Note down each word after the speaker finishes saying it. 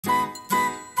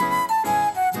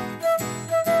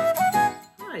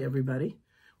everybody.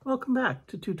 Welcome back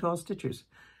to Two Tall Stitchers,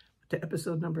 to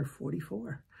episode number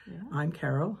 44. Yeah. I'm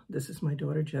Carol. This is my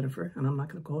daughter, Jennifer, and I'm not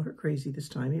going to call her crazy this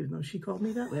time, even though she called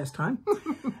me that last time,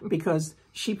 because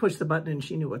she pushed the button and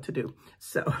she knew what to do.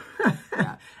 So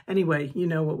yeah. Anyway, you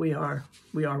know what we are.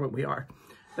 We are what we are.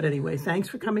 But anyway, thanks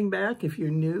for coming back. If you're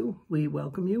new, we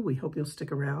welcome you. We hope you'll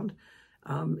stick around.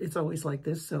 It's always like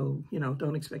this, so, you know,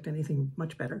 don't expect anything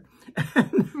much better.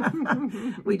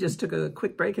 We just took a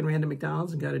quick break and ran to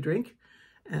McDonald's and got a drink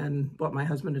and bought my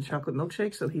husband a chocolate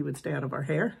milkshake so he would stay out of our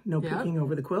hair. No peeking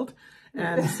over the quilt.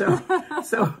 And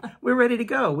so we're ready to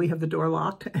go. We have the door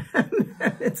locked and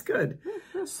it's good.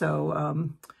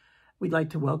 So we'd like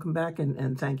to welcome back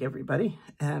and thank everybody.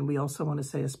 And we also want to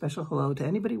say a special hello to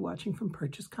anybody watching from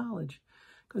Purchase College.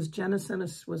 Because Jenna sent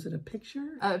us, was it a picture?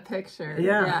 A picture.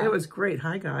 Yeah, it was great.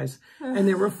 Hi, guys. And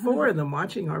there were 4 of them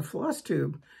watching our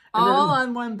Flosstube. All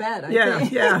on one bed, I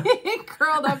think. Yeah.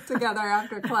 Curled up together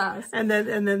after class. And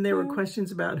then there were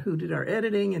questions about who did our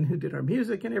editing and who did our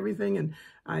music and everything. And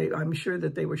I'm sure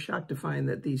that they were shocked to find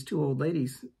that these 2 old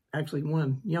ladies, actually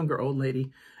one younger old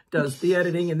lady, does the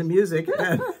editing and the music.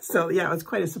 So, yeah, it was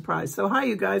quite a surprise. So, hi,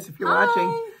 you guys, if you're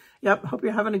watching. Yep, hope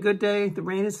you're having a good day. The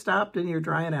rain has stopped and you're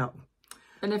drying out.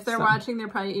 And if they're watching, they're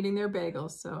probably eating their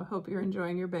bagels. So I hope you're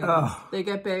enjoying your bagels. Oh. They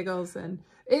get bagels, and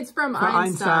it's from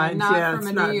Einstein, not from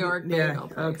a New York bagel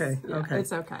place. Okay, okay.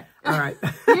 It's okay. All right.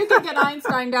 You can get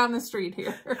Einstein down the street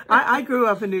here. I grew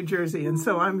up in New Jersey, and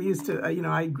so I'm used to, you know,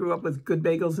 I grew up with good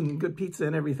bagels and good pizza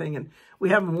and everything. And we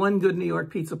have one good New York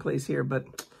pizza place here, but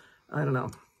I don't know.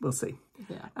 We'll see.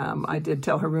 Yeah. I did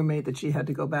tell her roommate that she had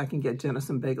to go back and get Jenna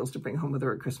some bagels to bring home with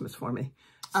her at Christmas for me.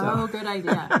 So. Oh, good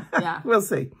idea. Yeah. We'll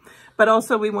see. But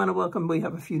also we want to welcome, we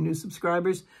have a few new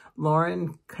subscribers,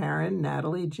 Lauren, Karen,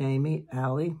 Natalie, Jamie,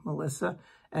 Allie, Melissa,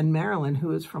 and Marilyn,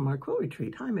 who is from our quilt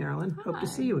retreat. Hi, Marilyn. Hi. Hope to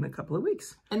see you in a couple of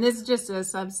weeks. And this is just a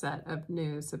subset of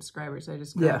new subscribers. I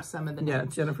just grabbed some of the names. Yeah,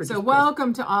 Jennifer. So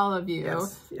welcome to all of you.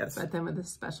 Yes, yes. But then with a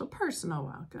special personal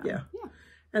welcome. Yeah. Yeah.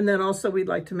 And then also we'd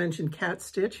like to mention Cat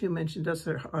Stitch, who mentioned us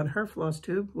on her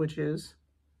Flosstube, which is?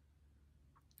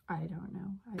 I don't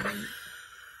know.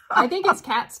 I think it's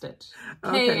Cat Stitch.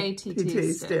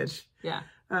 K-A-T-T Stitch. Yeah.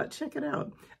 Check it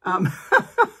out.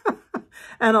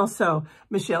 And also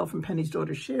Michelle from Penny's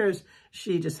Daughter Shares.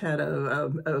 She just had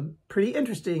a pretty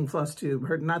interesting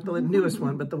Flosstube. Not the newest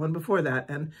one, but the one before that.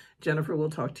 And Jennifer will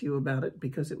talk to you about it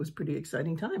because it was a pretty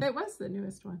exciting time. It was the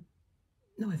newest one.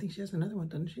 No, I think she has another one,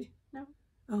 doesn't she? No.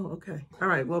 Oh, okay. All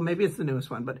right. Well, maybe it's the newest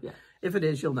one, but if it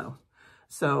is, you'll know.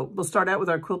 So we'll start out with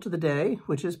our quilt of the day,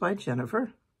 which is by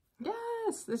Jennifer.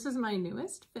 Yes, this is my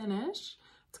newest finish.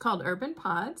 It's called Urban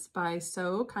Pods by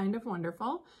So Kind of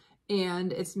Wonderful,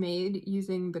 and it's made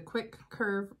using the quick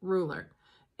curve ruler.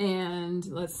 And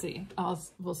let's see,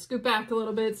 we'll scoot back a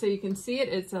little bit so you can see it.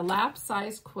 It's a lap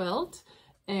size quilt,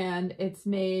 and it's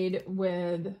made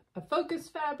with a focus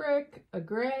fabric, a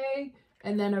gray,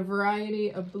 and then a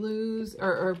variety of blues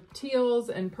or teals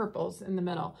and purples in the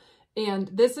middle. And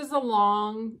this is a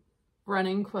long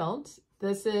running quilt.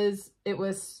 It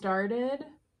was started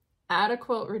at a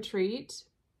quilt retreat.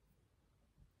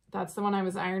 That's the one I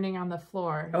was ironing on the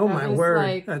floor. Oh, my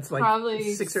word. That's like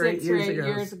probably 6 or 8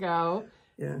 years ago.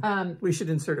 Yeah. We should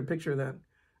insert a picture of that.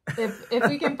 If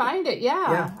we can find it,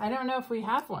 yeah. I don't know if we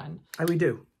have one. We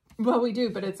do. Well, we do,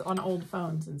 but it's on old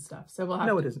phones and stuff. So we'll have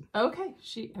No, it isn't. Okay.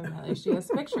 She has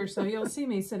a picture, so you'll see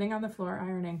me sitting on the floor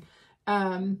ironing.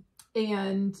 Then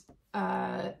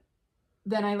I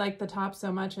liked the top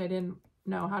so much I didn't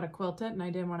know how to quilt it, and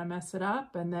I didn't want to mess it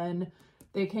up. And then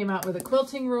they came out with a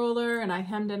quilting ruler, and I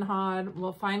hemmed and hawed.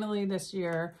 Well, finally this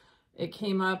year it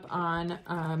came up on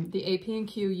the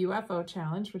AP&Q UFO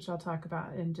challenge, which I'll talk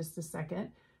about in just a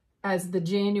second, as the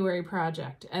January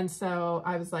project. And so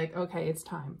I was like, okay, it's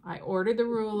time. I ordered the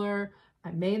ruler.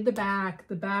 I made the back.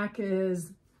 The back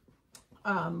is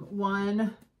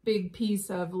one big piece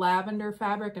of lavender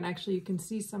fabric, and actually you can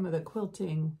see some of the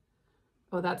quilting.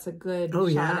 Oh, that's a good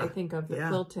shot, I think, of the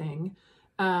quilting.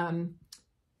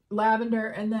 Lavender,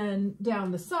 and then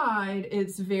down the side,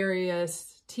 it's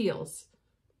various teals,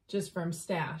 just from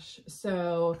Stash.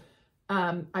 So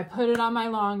I put it on my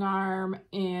long arm,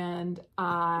 and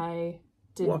I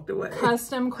did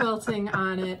custom quilting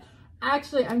on it.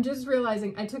 Actually, I'm just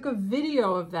realizing I took a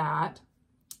video of that,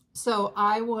 so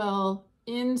I will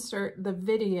insert the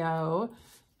video.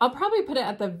 I'll probably put it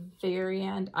at the very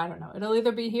end. I don't know. It'll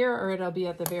either be here or it'll be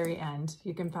at the very end.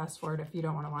 You can fast forward if you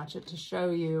don't want to watch it, to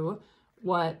show you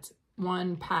what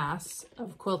one pass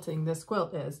of quilting this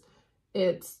quilt is.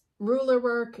 It's ruler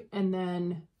work and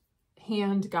then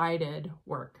hand-guided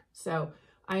work. So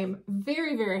I am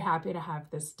very, very happy to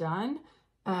have this done.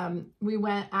 We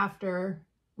went after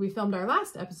we filmed our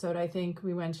last episode, I think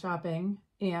we went shopping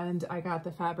and I got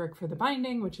the fabric for the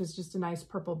binding, which is just a nice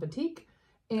purple batik.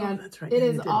 And that's right. It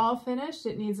is all finished.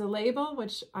 It needs a label,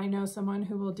 which I know someone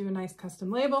who will do a nice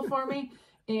custom label for me.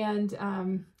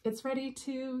 And it's ready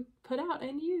to put out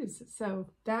and use. So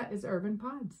that is Urban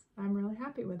Pods. I'm really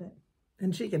happy with it.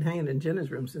 And she can hang it in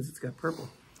Jenna's room since it's got purple.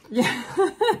 Yeah.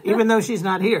 Even though she's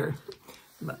not here.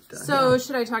 But, so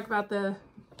should I talk about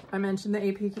I mentioned the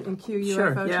AP and Q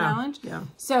UFO challenge. Yeah.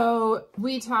 So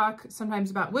we talk sometimes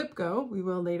about WhipGo. We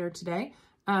will later today.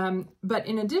 But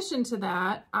in addition to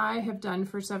that, I have done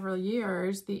for several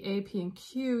years the AP and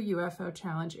Q UFO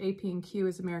challenge. AP and Q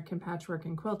is American Patchwork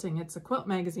and Quilting. It's a quilt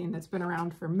magazine that's been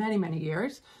around for many, many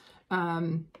years.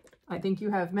 I think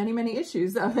you have many, many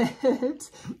issues of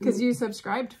it because you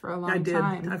subscribed for a long time.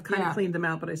 I did. I've kind of cleaned them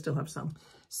out, but I still have some.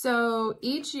 So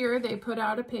each year they put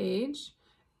out a page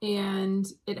and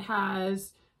it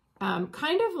has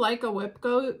kind of like a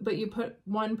WhipGo, but you put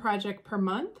one project per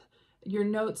month, your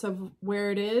notes of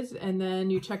where it is, and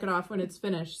then you check it off when it's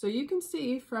finished. So you can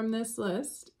see from this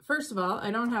list, first of all,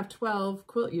 I don't have 12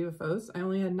 quilt UFOs. I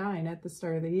only had 9 at the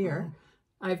start of the year.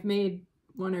 I've made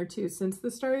 1 or 2 since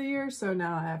the start of the year, so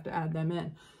now I have to add them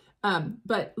in.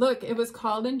 But look, it was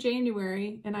called in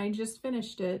January, and I just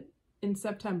finished it in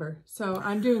September. So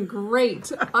I'm doing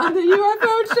great on the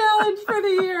UFO challenge for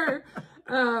the year.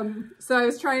 So I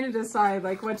was trying to decide,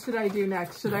 like, what should I do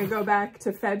next? Should I go back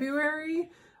to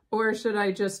February or should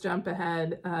I just jump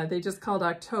ahead? They just called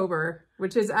October,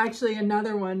 which is actually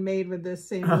another one made with this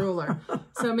same ruler.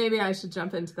 So maybe I should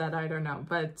jump into that. I don't know.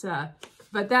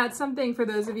 But that's something for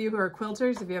those of you who are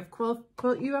quilters. If you have quilt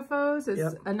UFOs,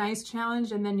 it's a nice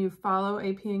challenge. And then you follow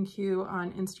AP&Q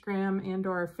on Instagram and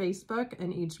or Facebook.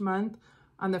 And each month,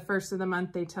 on the first of the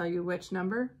month, they tell you which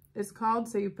number is called.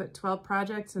 So you put 12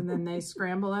 projects and then they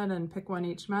scramble it and pick one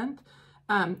each month.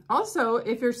 Also,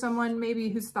 if you're someone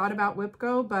maybe who's thought about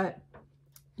WhipGo, but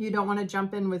you don't want to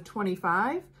jump in with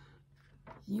 25,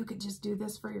 you could just do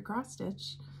this for your cross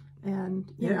stitch.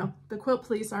 And, you know, the quilt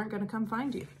police aren't going to come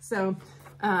find you. So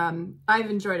I've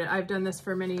enjoyed it. I've done this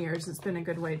for many years. It's been a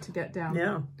good way to get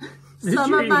down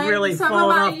some of my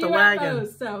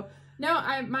UFOs. So no,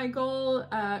 my goal,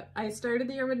 I started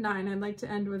the year with 9. I'd like to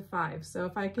end with 5. So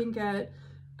if I can get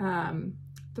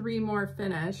 3 more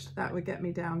finished, that would get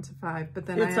me down to 5. But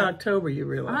then it's October, you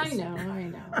realize. I know.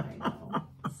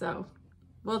 So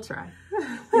we'll try.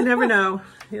 You never know.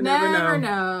 You never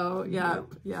know.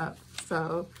 Yep.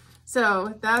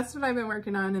 So that's what I've been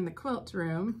working on in the quilt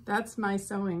room. That's my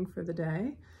sewing for the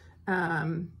day.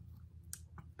 Life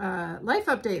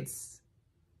updates.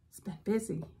 It's been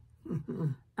busy.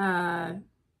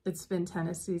 It's been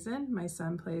tennis season. My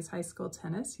son plays high school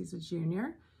tennis. He's a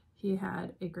junior. He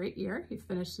had a great year. He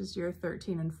finished his year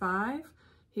 13-5.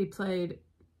 He played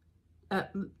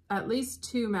at least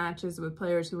 2 matches with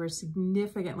players who were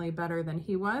significantly better than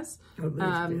he was.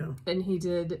 And he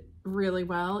did really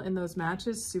well in those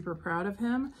matches. Super proud of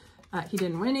him. He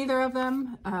didn't win either of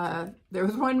them. There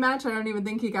was one match, I don't even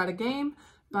think he got a game,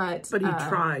 but he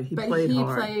tried. He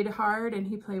played hard and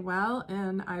he played well.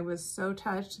 And I was so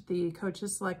touched. The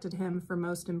coaches selected him for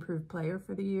most improved player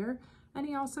for the year. And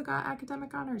he also got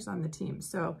academic honors on the team.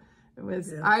 So it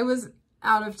was, I was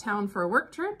out of town for a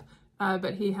work trip,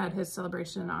 but he had his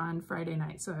celebration on Friday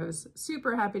night. So I was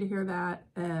super happy to hear that.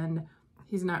 And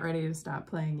he's not ready to stop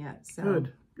playing yet. So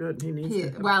good. He needs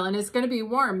to. Well, and it's going to be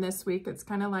warm this week. It's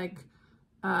kind of like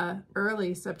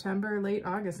early September, late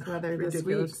August weather this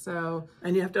week. So,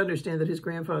 and you have to understand that his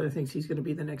grandfather thinks he's going to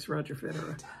be the next Roger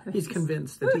Federer. He's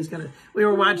convinced that he's going to.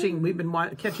 We've been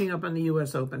catching up on the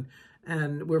U.S. Open.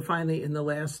 And we're finally in the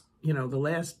last, the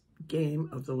last game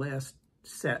of the last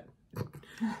set.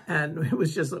 And it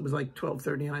was like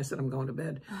 12:30 and I said, I'm going to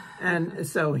bed. And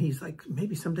so he's like,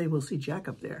 maybe someday we'll see Jack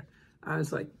up there. I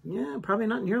was like, yeah, probably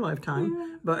not in your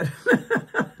lifetime, but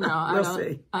we'll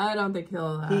see. I don't think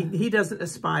he'll. He doesn't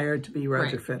aspire to be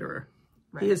Roger Federer.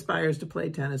 Right. He aspires to play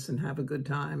tennis and have a good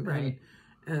time. Right.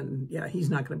 And yeah,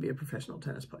 he's not going to be a professional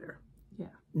tennis player. Yeah.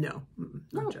 No,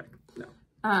 not Jack. No.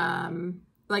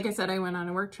 Like I said, I went on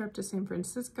a work trip to San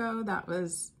Francisco. That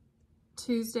was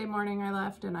Tuesday morning I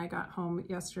left, and I got home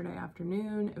yesterday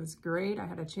afternoon. It was great. I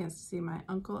had a chance to see my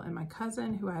uncle and my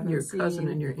cousin, who I haven't seen. Your cousin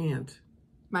and your aunt.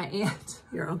 My aunt.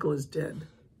 Your uncle is dead.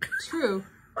 True.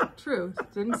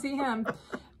 Didn't see him.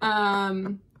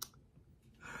 I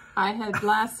had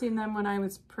last seen them when I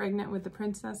was pregnant with the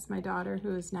princess, my daughter,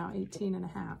 who is now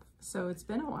 18-1/2. So it's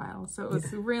been a while. So it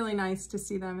was really nice to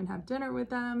see them and have dinner with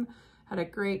them. Had a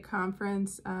great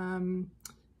conference.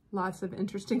 Lots of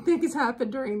interesting things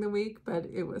happened during the week, but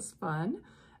it was fun.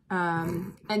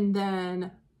 And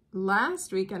then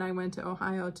last weekend I went to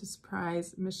Ohio to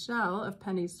surprise Michelle of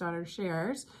Penny's Daughter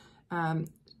Shares.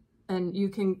 And you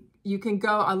can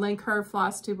go, I'll link her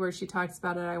Flosstube where she talks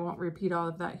about it. I won't repeat all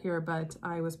of that here, but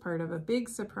I was part of a big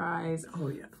surprise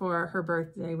for her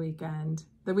birthday weekend,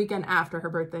 the weekend after her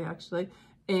birthday actually.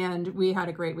 And we had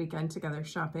a great weekend together,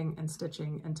 shopping and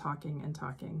stitching and talking and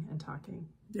talking and talking.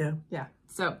 Yeah. Yeah.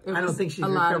 So it was I don't think she's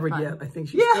recovered yet. I think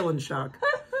she's still in shock.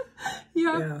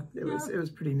 Yeah, it was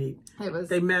pretty neat. It was.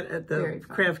 They met at the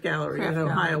Craft Gallery in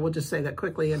Ohio. We'll just say that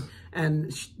quickly.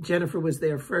 And Jennifer was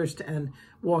there first and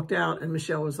walked out, and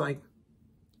Michelle was like,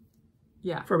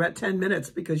 for about 10 minutes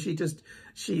because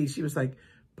she was like,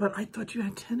 but I thought you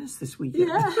had tennis this weekend.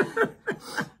 Yeah.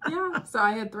 Yeah. So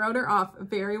I had thrown her off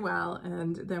very well,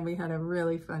 and then we had a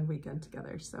really fun weekend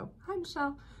together. So hi,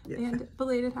 Michelle, and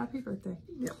belated happy birthday.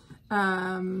 Yep.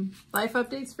 Life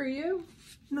updates for you?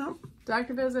 No.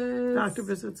 Doctor visits. Doctor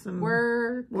visits and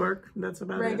work. That's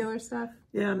about regular stuff.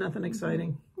 Yeah, nothing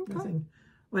exciting. Okay. Nothing.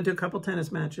 Went to a couple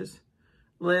tennis matches.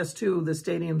 Last two, the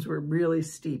stadiums were really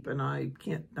steep, and I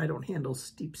don't handle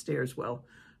steep stairs well.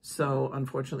 So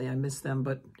unfortunately I missed them,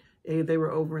 but they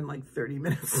were over in like 30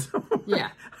 minutes. So yeah.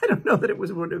 I don't know that it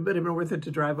would have been worth it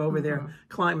to drive over there,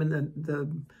 climbing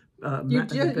you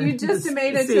just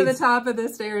made it to the top of the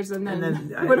stairs and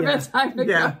then would have been time to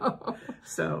go.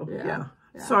 So yeah.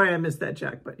 Sorry I missed that,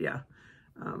 Jack, but yeah.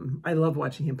 I love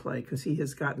watching him play because he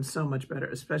has gotten so much better,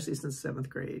 especially since 7th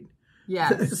grade.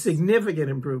 Yes. Significant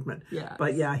improvement. Yeah.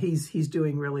 But yeah, he's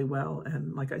doing really well.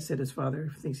 And like I said, his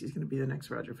father thinks he's going to be the next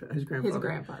Roger Federer. His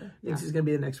grandfather thinks he's going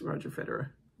to be the next Roger Federer.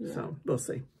 Yeah. So we'll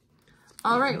see.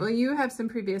 All right. Well, you have some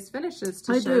previous finishes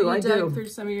to show. I dug through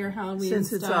some of your Halloween stuff.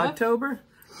 Since it's October,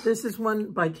 this is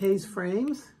one by Kay's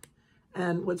Frames.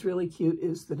 And what's really cute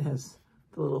is that it has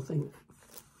the little thing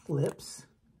flips.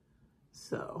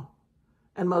 So,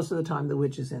 and most of the time the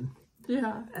witch is in.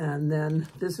 Yeah. And then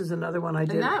this is another one I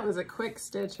did. And that was a quick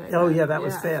stitch. Oh, yeah, that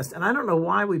was fast. And I don't know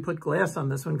why we put glass on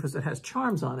this one because it has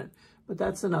charms on it. But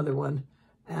that's another one.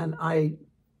 And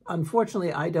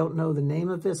unfortunately, I don't know the name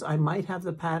of this. I might have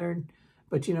the pattern,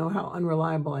 but you know how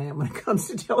unreliable I am when it comes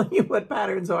to telling you what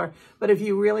patterns are. But if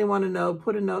you really want to know,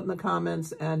 put a note in the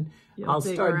comments and I'll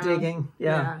start digging.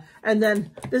 Yeah. And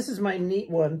then this is my neat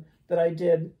one that I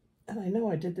did. And I know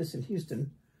I did this in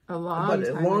Houston. A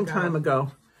long time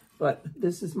ago. But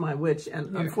this is my witch,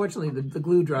 and unfortunately the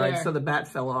glue dried, so the bat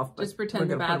fell off. But just pretend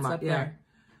the bat's up there.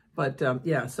 But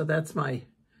yeah, so that's my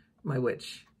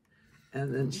witch.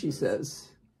 And then she says,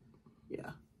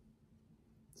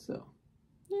 so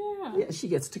yeah, she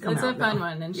gets to come out. It's a fun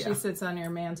one, and she sits on your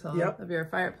mantle of your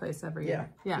fireplace every year.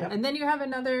 Yeah. And then you have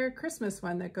another Christmas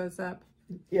one that goes up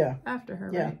after her,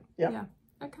 right? Yeah.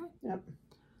 Okay. Yep.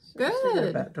 So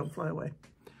good. Bat, don't fly away.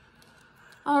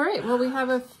 All right, well, we have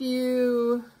a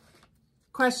few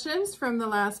questions from the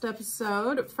last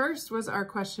episode. First was our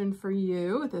question for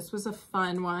you. This was a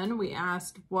fun one. We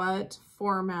asked, what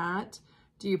format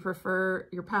do you prefer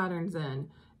your patterns in?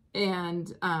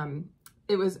 And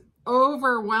it was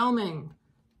overwhelming.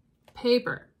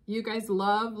 Paper. You guys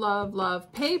love, love,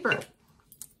 love paper.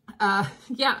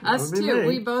 Yeah, us too.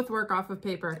 We both work off of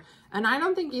paper. And I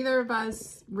don't think either of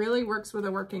us really works with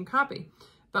a working copy.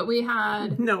 But we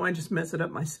had... No, I just mess it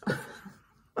up myself.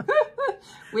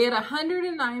 We had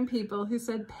 109 people who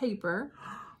said paper.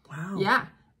 Wow. Yeah.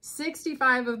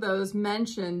 65 of those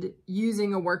mentioned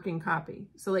using a working copy.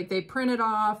 So like they print it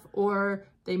off or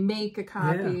they make a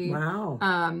copy. Yeah,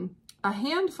 wow. A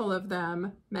handful of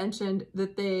them mentioned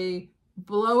that they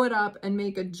blow it up and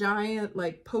make a giant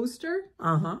like poster.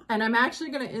 And I'm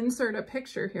actually going to insert a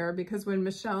picture here because when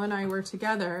Michelle and I were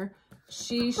together,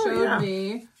 she showed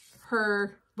me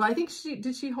her... Well, I think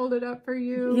did she hold it up for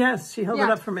you? Yes, she held it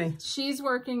up for me. She's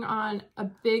working on a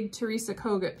big Teresa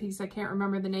Kogut piece. I can't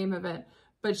remember the name of it,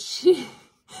 but she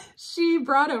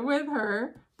brought it with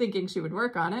her thinking she would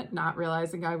work on it, not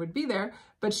realizing I would be there,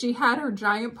 but she had her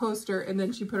giant poster and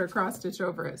then she put her cross stitch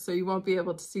over it. So you won't be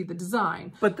able to see the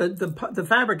design. But the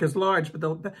fabric is large,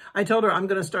 but I told her I'm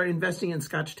going to start investing in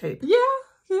Scotch tape.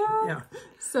 Yeah.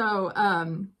 So,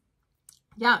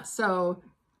 so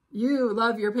you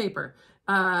love your paper.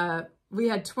 We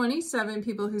had 27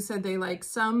 people who said they like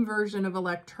some version of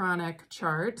electronic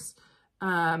charts.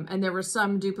 And there were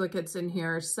some duplicates in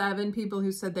here. 7 people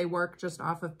who said they work just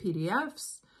off of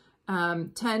PDFs.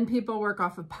 10 people work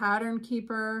off of Pattern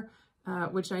Keeper,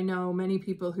 which I know many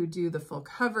people who do the full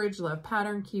coverage love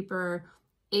Pattern Keeper.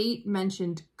 8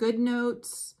 mentioned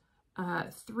GoodNotes.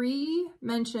 3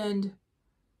 mentioned,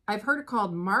 I've heard it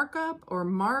called Markup or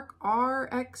Mark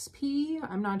RXP.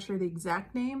 I'm not sure the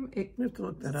exact name. You have to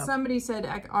look that up. Somebody said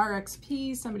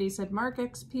RXP, somebody said Mark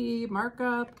XP,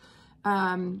 Markup.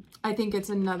 I think it's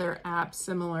another app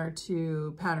similar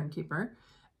to Pattern Keeper.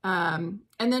 And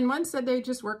then one said they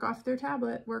just work off their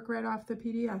tablet, work right off the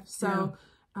PDF.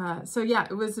 So, yeah,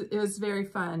 it was very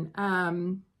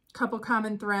fun. Couple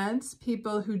common threads.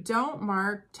 People who don't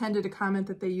mark tended to comment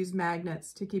that they use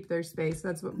magnets to keep their space.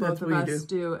 That's what both of us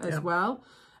do as well.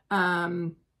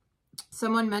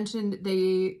 Someone mentioned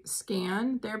they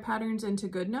scan their patterns into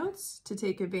GoodNotes to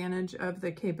take advantage of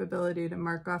the capability to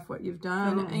mark off what you've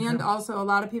done. And also a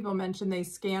lot of people mentioned they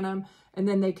scan them and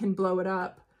then they can blow it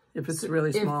up. If it's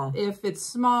really small. If it's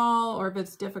small or if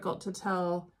it's difficult to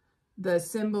tell the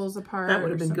symbols apart. That would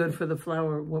have been good for the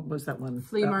flower. What was that one?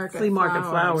 Flea market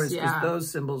flowers, because those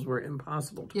symbols were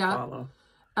impossible to follow.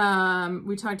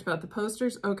 We talked about the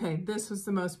posters. Okay, this was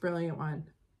the most brilliant one.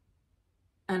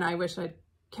 And I wish I'd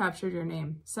captured your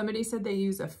name. Somebody said they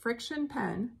use a friction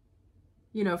pen.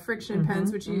 You know, friction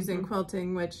pens, which you use in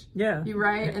quilting, which you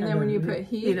write, and then when you put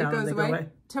heat, it goes away,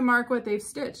 to mark what they've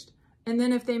stitched. And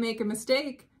then if they make a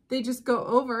mistake, they just go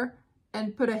over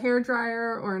and put a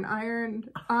hairdryer or an iron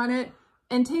on it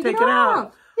and take it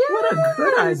off. Yes! What a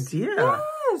good idea.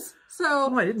 Yes.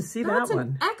 So I didn't see that one. That's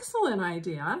an excellent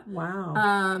idea.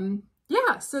 Wow.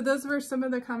 Yeah, so those were some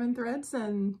of the common threads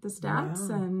and the stats,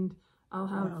 and I'll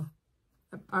have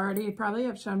already probably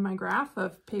have shown my graph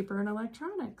of paper and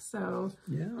electronics. So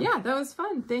yeah, that was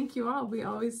fun. Thank you all. We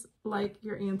always like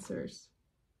your answers.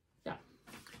 Yeah.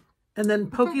 And then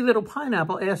Pokey Little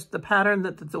Pineapple asked the pattern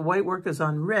that the white work is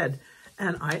on red.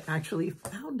 And I actually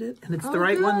found it, and it's the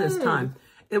right one this time.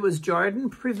 It was Jardin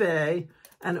Privé,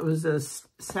 and it was a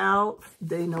Sal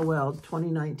de Noël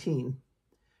 2019.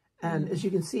 And as you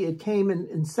can see, it came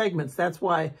in segments. That's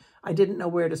why I didn't know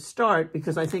where to start,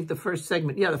 because I think the first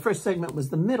segment, the first segment was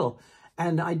the middle,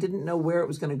 and I didn't know where it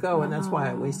was going to go, and that's why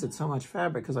I wasted so much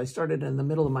fabric, because I started in the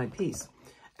middle of my piece.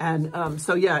 And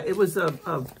so yeah, it was it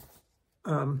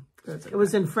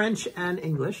was in French and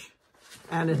English,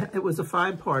 and it was a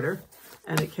 5-parter.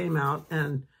 And it came out,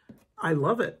 and I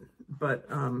love it. But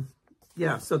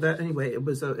yeah, so that anyway, it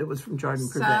was from Jardin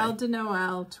Privé. Sal de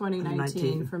Noël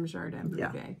 2019 from Jardin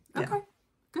Privé. Okay,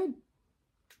 good.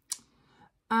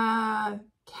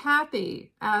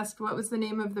 Kathy asked, what was the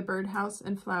name of the birdhouse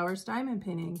and flowers diamond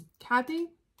painting? Kathy,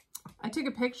 I took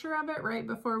a picture of it right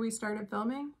before we started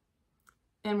filming,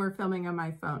 and we're filming on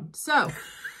my phone. So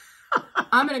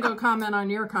I'm going to go comment on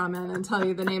your comment and tell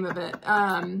you the name of it.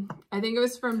 I think it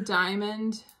was from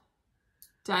Diamond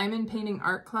Painting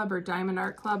Art Club or Diamond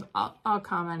Art Club. I'll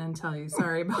comment and tell you.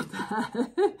 Sorry about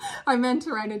that. I meant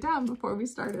to write it down before we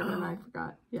started and I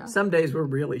forgot. Yeah. Some days we're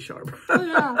really sharp.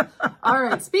 Yeah. All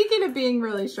right. Speaking of being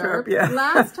really sharp,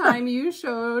 last time you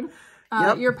showed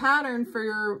your pattern for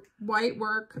your white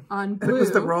work on blue. It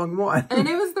was the wrong one. And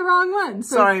it was the wrong one.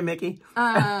 So, sorry, Mickey.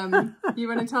 You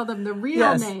want to tell them the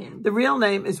real name? The real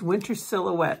name is Winter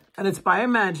Silhouette, and it's by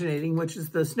Imaginating, which is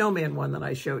the snowman one that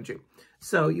I showed you.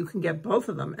 So you can get both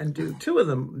of them and do 2 of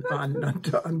them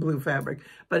on blue fabric.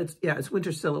 But it's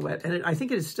Winter Silhouette, and I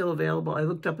think it is still available. I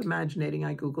looked up Imaginating,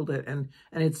 I Googled it, and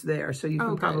it's there. So you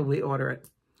can probably order it.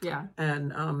 Yeah.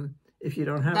 And if you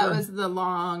don't have that was the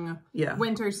long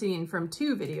winter scene from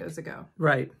 2 videos ago.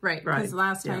 Right. Because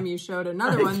last time you showed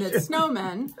another one that's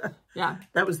snowmen. Yeah.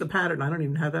 That was the pattern. I don't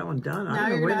even have that one done. Now I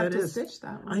don't know where that is. Stitch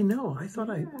that one. I know. I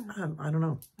thought I don't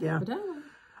know. Yeah.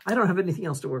 I don't have anything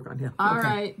else to work on here. All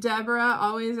right. Deborah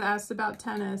always asks about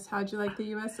tennis. How'd you like the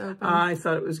U.S. Open? I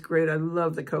thought it was great. I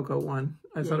love the Coco one.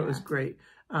 I thought it was great.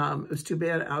 It was too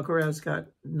bad Alcaraz got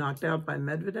knocked out by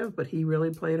Medvedev, but he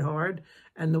really played hard.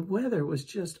 And the weather was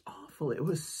just awful. It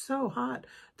was so hot.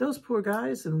 Those poor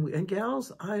guys and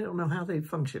gals, I don't know how they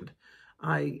functioned.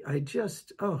 I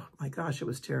just, oh my gosh, it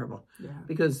was terrible. Yeah.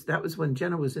 Because that was when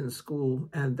Jenna was in school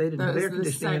and they didn't have air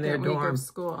conditioning in their dorm.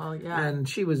 School. And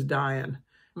she was dying.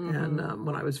 And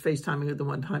when I was FaceTiming her the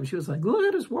one time, she was like,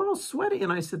 look at us, we're all sweaty.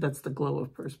 And I said, that's the glow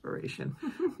of perspiration.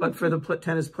 But for the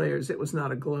tennis players, it was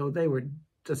not a glow. They were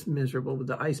just miserable with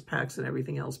the ice packs and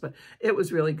everything else. But it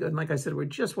was really good. And like I said, we're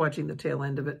just watching the tail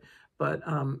end of it. But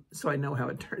so I know how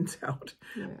it turns out.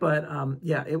 Yeah. But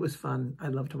yeah, it was fun. I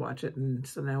love to watch it. And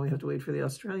so now we have to wait for the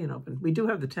Australian Open. We do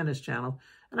have the tennis channel.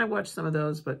 And I watched some of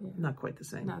those, but not quite the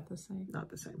same. Not the same. Not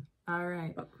the same. All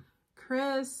right.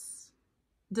 Chris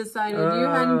decided you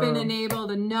hadn't been enabled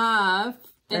enough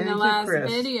in the last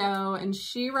video, and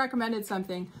she recommended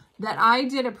something that I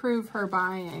did approve her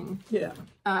buying. Yeah.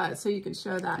 So you can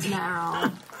show that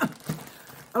now.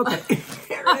 Okay,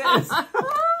 here it is.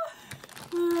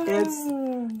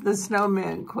 It's the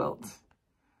snowman quilt.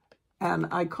 And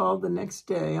I called the next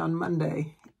day on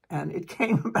Monday, and it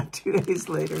came about 2 days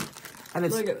later. And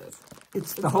it's, look at this.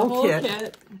 It's the whole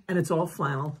kit, and it's all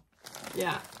flannel.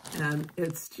 Yeah. And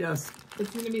it's just... It's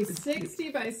going to be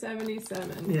 60 by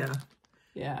 77. Yeah.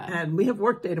 Yeah. And we have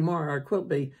work day tomorrow, our quilt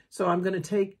bee. So I'm going to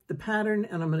take the pattern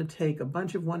and I'm going to take a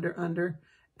bunch of Wonder Under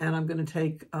and I'm going to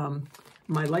take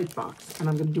my light box and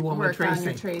I'm going to do all my tracing. On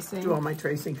your tracing. Do all my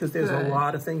tracing because there's a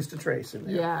lot of things to trace in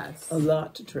there. Yes. A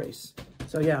lot to trace.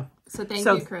 So yeah. So thank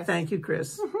you, Chris. Thank you,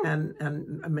 Chris. and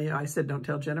I mean, I said don't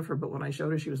tell Jennifer, but when I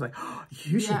showed her, she was like, "Oh,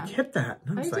 you should get that."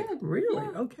 And I was like, did. "Really?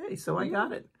 Yeah. Okay." So I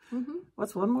got it.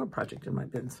 What's one more project in my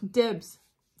bins? Dibs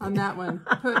on that one.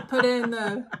 Put in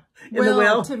the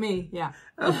will to me. Yeah.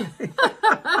 Okay.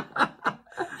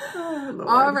 Oh,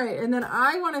 all right. And then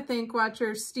I want to thank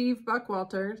watcher Steve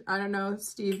Buckwalter. I don't know,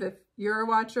 Steve, if you're a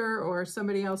watcher or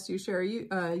somebody else you share a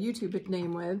YouTube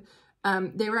name with.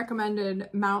 They recommended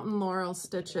Mountain Laurel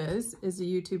Stitches is a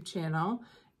YouTube channel.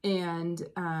 And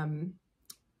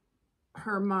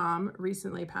her mom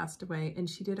recently passed away and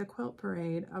she did a quilt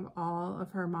parade of all of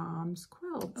her mom's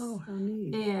quilts. Oh, how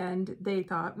neat. And they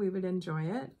thought we would enjoy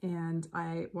it. And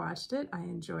I watched it. I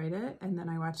enjoyed it. And then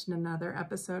I watched another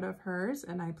episode of hers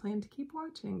and I plan to keep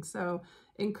watching. So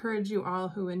encourage you all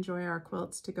who enjoy our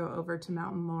quilts to go over to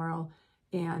Mountain Laurel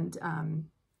and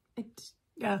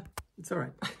yeah, it's all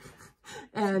right.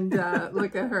 and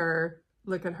look at her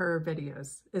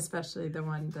videos, especially the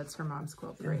one that's her mom's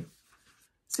quilt parade.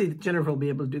 See, Jennifer will be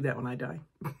able to do that when I die.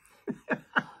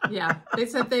 Yeah, they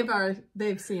said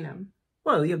they've seen him.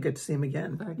 Well, you'll get to see him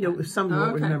again. Okay. Some of you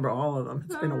won't remember all of them.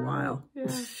 It's been a while. Yeah.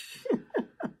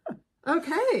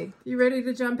 Okay, you ready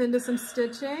to jump into some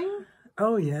stitching?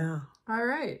 Oh, yeah. All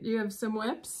right, you have some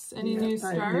whips. Any new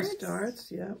starts? New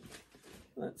starts, yeah.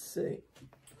 Let's see.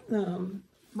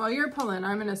 While you're pulling,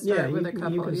 I'm going to start with a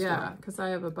couple. Because I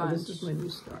have a bunch. This is my new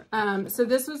start. So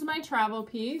this was my travel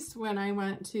piece when I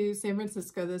went to San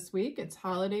Francisco this week. It's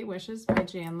Holiday Wishes by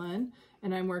Janlyn.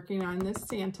 And I'm working on this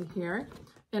Santa here.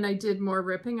 And I did more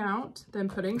ripping out than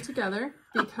putting together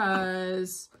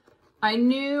because I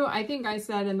think I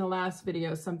said in the last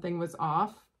video something was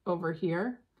off over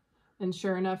here. And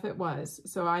sure enough, it was.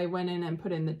 So I went in and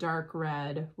put in the dark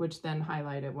red, which then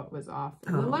highlighted what was off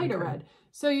in the lighter red.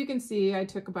 So you can see I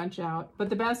took a bunch out.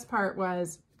 But the best part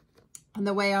was on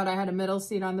the way out, I had a middle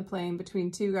seat on the plane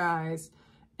between two guys.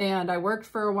 And I worked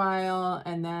for a while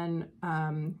and then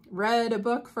read a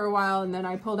book for a while. And then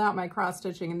I pulled out my cross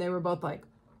stitching and they were both like,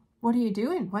 "What are you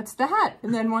doing? What's that?"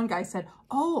 And then one guy said,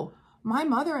 "Oh, my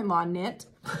mother-in-law knit."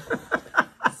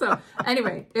 So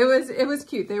anyway, it was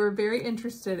cute. They were very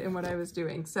interested in what I was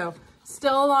doing. So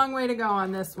still a long way to go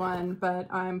on this one,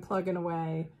 but I'm plugging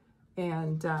away.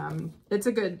 And it's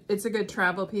a good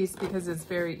travel piece because it's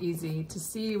very easy to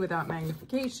see without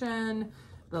magnification.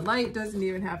 The light doesn't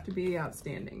even have to be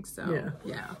outstanding. So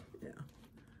yeah.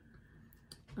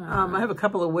 I have a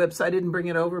couple of whips. I didn't bring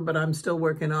it over, but I'm still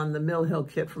working on the Mill Hill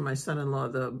kit for my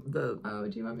son-in-law. Oh,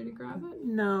 do you want me to grab it?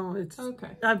 No, it's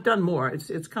okay. I've done more.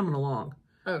 It's coming along.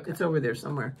 Okay. It's over there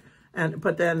somewhere.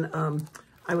 But then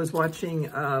I was watching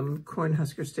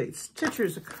Cornhusker State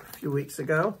Stitchers a few weeks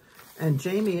ago, and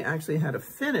Jamie actually had a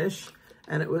finish,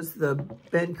 and it was the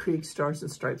Bend Creek Stars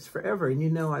and Stripes Forever. And you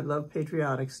know I love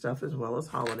patriotic stuff as well as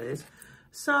holidays.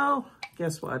 So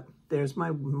guess what? There's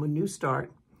my new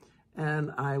start.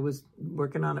 And I was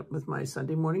working on it with my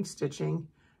Sunday morning stitching.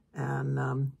 And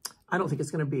I don't think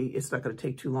it's not going to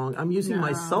take too long. I'm using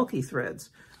my sulky threads,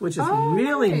 which is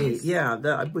really neat.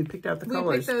 Yeah, we picked out the colors.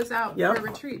 We picked those out for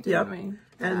retreat, didn't we?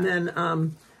 Yeah. And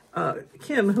then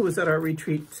Kim, who was at our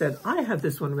retreat, said, "I have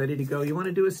this one ready to go. You want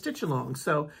to do a stitch along?"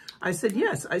 So I said,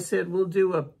 yes. I said, we'll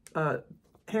do a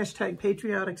hashtag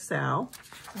Patriotic Sal.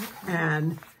 Okay.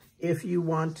 And if you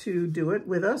want to do it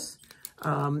with us,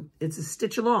 it's a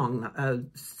stitch along,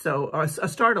 or a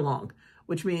start along,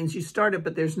 which means you start it,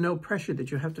 but there's no pressure that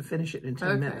you have to finish it in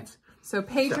 10 minutes. So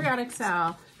Patriotic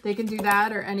Sal, they can do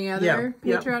that or any other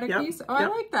patriotic piece? Oh, I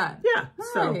like that. Yeah.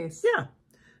 Nice.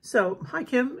 So, hi,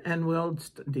 Kim, and we'll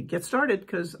get started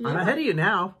because I'm ahead of you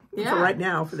now for right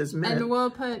now for this minute. And we'll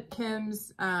put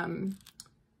Kim's Instagram.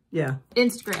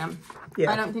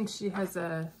 Yeah. I don't think she has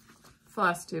a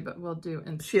Flosstube, but we'll do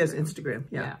Instagram. She has Instagram,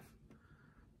 yeah.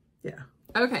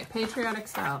 Okay, Patriotic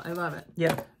Style. I love it.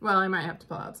 Yeah. Well, I might have to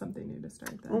pull out something new to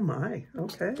start then. Oh, my.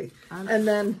 Okay. And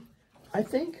then I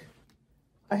think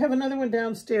I have another one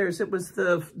downstairs. It was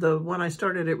the one I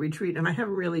started at retreat, and I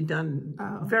haven't really done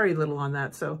very little on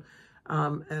that. So,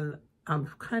 and I'm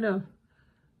kind of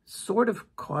sort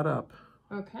of caught up.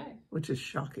 Okay. Which is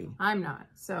shocking. I'm not.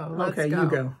 So let's go. Okay, you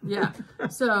go. Yeah.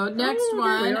 So next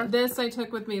one, this I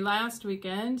took with me last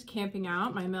weekend, camping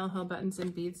out, my Mill Hill Buttons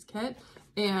and Beads kit.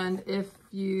 And if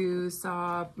you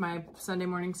saw my Sunday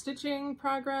morning stitching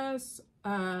progress,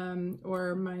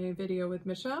 or my video with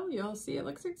Michelle, you'll see it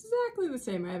looks exactly the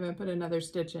same. I haven't put another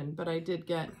stitch in, but I did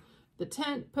get the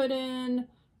tent put in.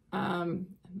 And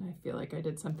I feel like I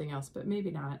did something else, but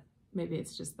maybe not. Maybe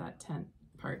it's just that tent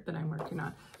part that I'm working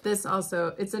on. This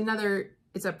also, it's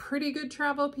a pretty good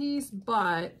travel piece,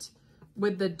 but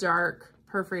with the dark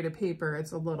perforated paper,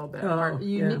 it's a little bit hard.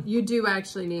 You do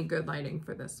actually need good lighting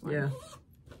for this one. Yeah.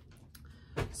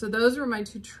 So those were my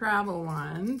 2 travel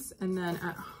ones. And then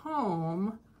at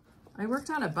home, I worked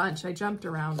on a bunch. I jumped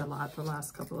around a lot the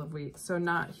last couple of weeks, so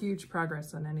not huge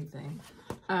progress on anything.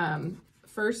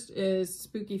 First is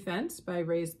Spooky Fence by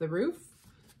Raise the Roof.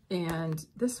 And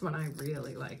this one I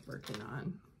really like working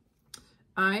on.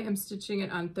 I am stitching it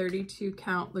on 32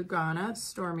 count Lugana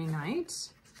Stormy Night.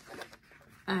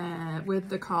 With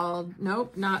the called,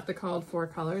 nope, not the called 4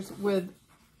 colors, with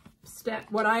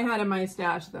what I had in my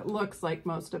stash that looks like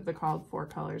most of the called 4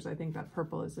 colors. I think that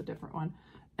purple is a different one.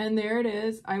 And there it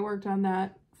is. I worked on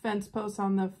that fence post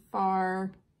on the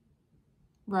far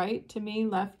right to me,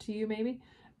 left to you maybe,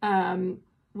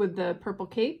 with the purple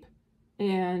cape.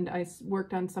 And I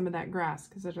worked on some of that grass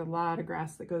because there's a lot of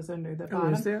grass that goes under the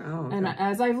bottom. Oh, is there? Oh, okay. And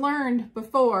as I've learned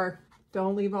before,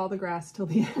 don't leave all the grass till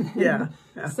the end. Yeah.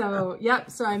 So, yep.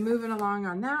 So I'm moving along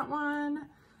on that one.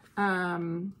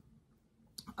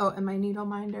 Oh, and my needle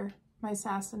minder, my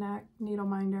Sassenach needle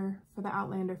minder for the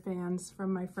Outlander fans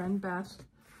from my friend Beth.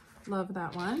 Love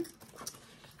that one.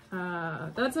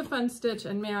 That's a fun stitch.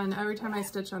 And man, every time I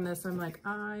stitch on this, I'm like,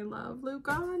 I love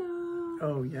Lugana.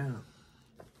 Oh, yeah.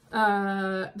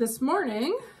 This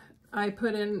morning, I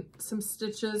put in some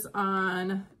stitches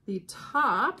on the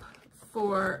top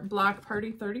for Block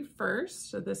Party 31st.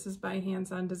 So this is by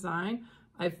Hands On Design.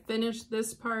 I've finished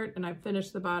this part and I've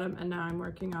finished the bottom, and now I'm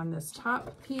working on this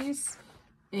top piece.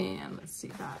 And let's see,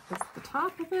 that is the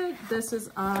top of it. This is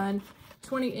on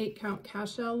 28 count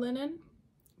cashel linen,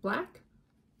 black.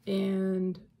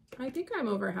 And I think I'm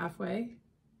over halfway.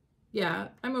 Yeah,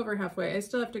 I'm over halfway. I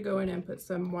still have to go in and put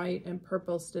some white and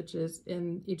purple stitches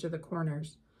in each of the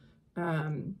corners.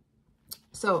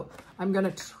 So I'm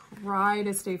gonna try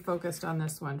to stay focused on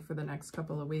this one for the next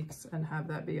couple of weeks and have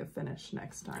that be a finish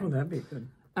next time. Oh, that'd be good.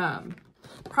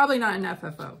 Probably not an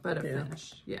FFO, but a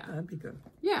finish. Yeah, that'd be good.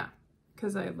 Yeah,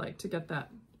 because I'd like to get that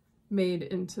made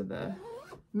into the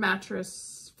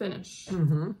mattress finish.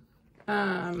 Mm-hmm.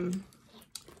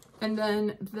 And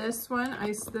then this one,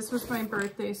 this was my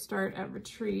birthday start at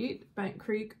Retreat, Bent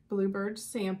Creek Bluebird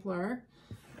Sampler.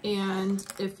 And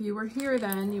if you were here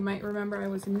then, you might remember I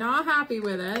was not happy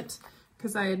with it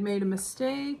because I had made a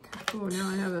mistake. Oh, now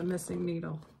I have a missing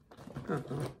needle.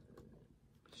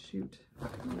 Shoot.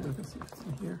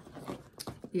 Here.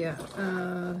 Yeah.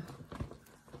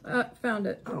 Found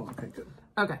it. Oh, okay, good.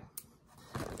 Okay.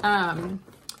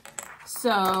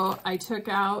 So I took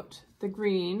out the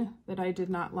green that I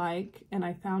did not like, and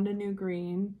I found a new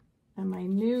green, and my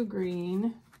new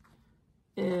green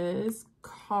is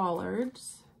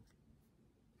collards,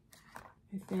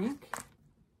 I think.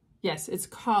 Yes, it's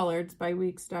collards by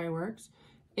Weeks Dye Works,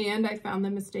 and I found the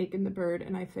mistake in the bird,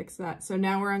 and I fixed that. So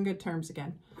now we're on good terms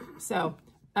again. So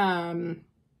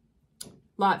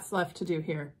lots left to do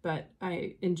here, but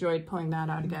I enjoyed pulling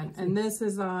that out again. And this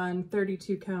is on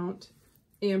 32 count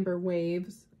Amber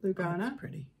Waves Lugana. Oh, that's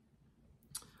pretty.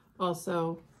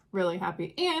 Also really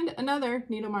happy. And another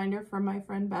needle minder from my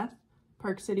friend Beth,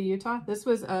 Park City, Utah. This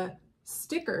was a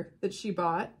sticker that she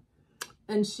bought,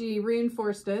 and she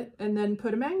reinforced it and then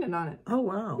put a magnet on it. Oh,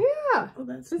 wow. Yeah. Oh,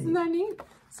 that's Isn't that neat?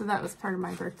 So that was part of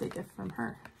my birthday gift from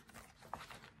her.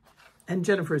 And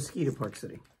Jennifer is skied to Park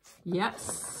City.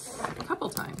 Yes. A couple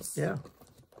times. Yeah.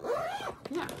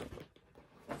 Yeah.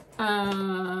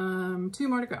 2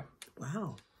 more to go.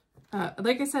 Wow.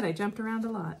 Like I said, I jumped around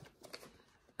a lot.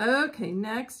 Okay,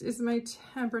 next is my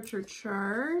temperature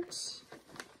chart.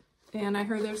 And I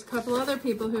heard there's a couple other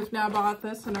people who've now bought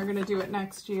this and are going to do it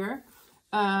next year.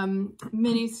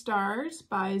 Mini Stars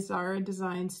by Zara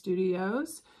Design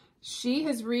Studios. She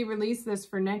has re-released this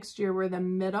for next year where the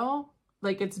middle,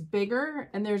 like it's bigger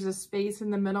and there's a space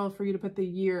in the middle for you to put the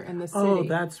year and the city. Oh,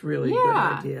 that's really a good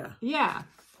idea. Yeah.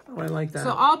 Oh, I like that.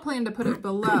 So I'll plan to put it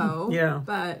below. Yeah.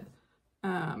 But,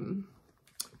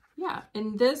 yeah.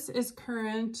 And this is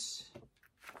current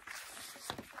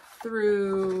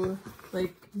through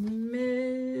like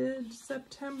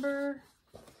mid-September.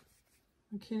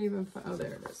 I can't even find, oh,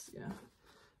 there it is. Yeah.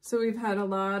 So we've had a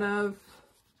lot of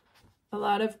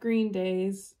green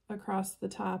days across the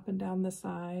top and down the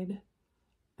side.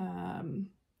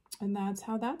 And that's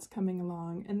how that's coming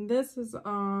along. And this is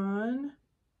on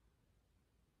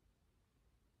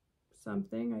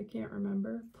something. I can't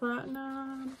remember.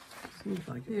 Platinum. Seems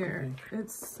like it. Here. Okay.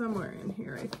 It's somewhere in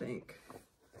here, I think.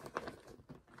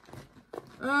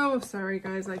 Oh, sorry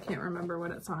guys, I can't remember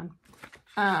what it's on.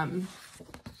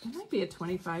 It might be a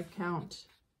 25 count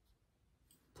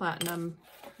platinum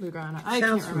Lugana. I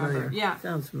can't remember. Familiar. Yeah.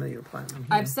 Sounds familiar, platinum.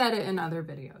 I've said it in other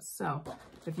videos. So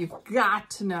if you've got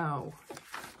to know,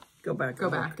 go back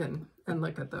and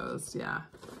look at those. Yeah.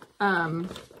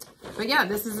 But yeah,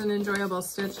 this is an enjoyable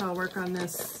stitch. I'll work on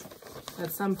this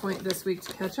at some point this week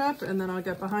to catch up, and then I'll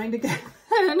get behind again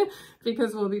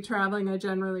because we'll be traveling. I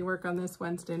generally work on this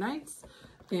Wednesday nights.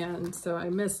 And so I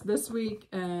missed this week,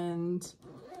 and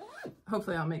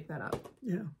hopefully I'll make that up.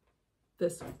 Yeah.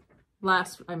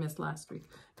 I missed last week.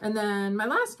 And then my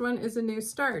last one is a new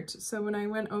start. So when I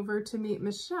went over to meet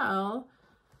Michelle,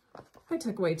 I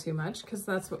took way too much because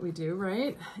that's what we do,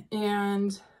 right?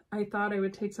 And I thought I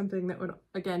would take something that would,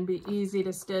 again, be easy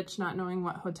to stitch, not knowing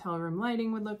what hotel room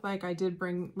lighting would look like. I did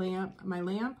bring my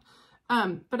lamp,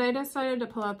 but I decided to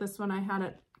pull out this one. I had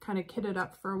it kind of kitted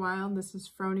up for a while. This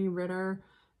is Frony Ritter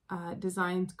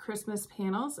designed Christmas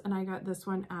panels, and I got this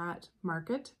one at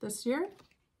Market this year.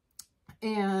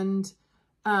 And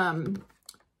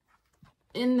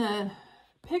in the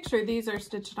picture, these are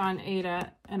stitched on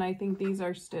Aida, and I think these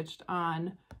are stitched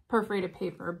on perforated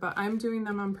paper, but I'm doing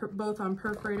them on both on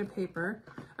perforated paper.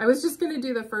 I was just going to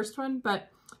do the first one, but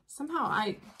somehow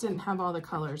I didn't have all the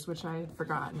colors, which I had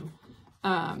forgotten.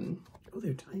 Oh,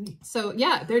 they're tiny. So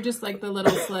yeah, they're just like the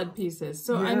little sled pieces.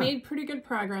 So yeah. I made pretty good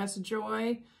progress.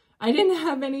 Joy, I didn't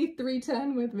have any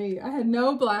 310 with me. I had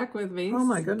no black with me. Oh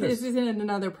my goodness. This is in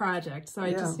another project. So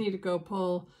I just need to go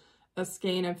pull a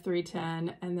skein of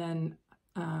 310, and then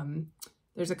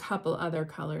there's a couple other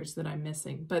colors that I'm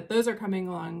missing, but those are coming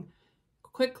along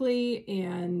quickly,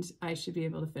 and I should be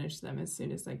able to finish them as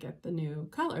soon as I get the new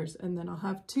colors, and then I'll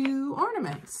have 2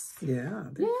 ornaments. Yeah.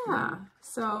 Yeah.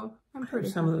 So I'm pretty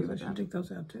happy with them. I should take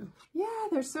those out too. Yeah,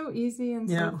 they're so easy and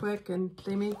so quick, and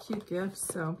they make cute gifts.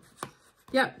 So,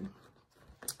 yep.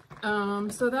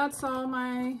 So that's all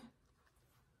my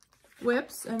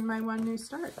whips and my one new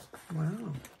start.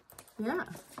 Wow. Yeah.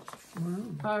 Wow.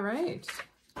 All right.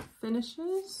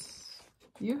 Finishes.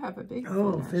 You have a big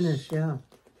finish, yeah.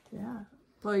 Yeah.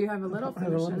 Well, you have a little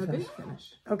finish and a big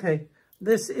finish. Okay.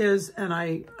 This is, and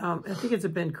I think it's a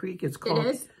Bent Creek. It's called.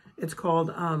 It is. It's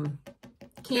called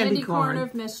Candy Corn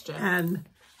of Mischief. And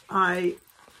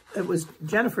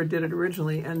Jennifer did it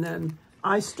originally, and then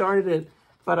I started it,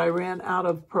 but I ran out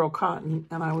of pearl cotton,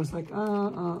 and I was like,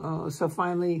 So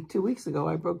finally, 2 weeks ago,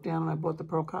 I broke down and I bought the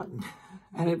pearl cotton,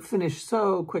 and it finished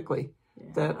so quickly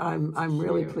that I'm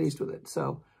really pleased with it.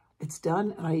 So it's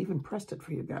done, and I even pressed it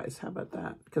for you guys. How about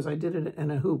that? Because I did it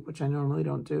in a hoop, which I normally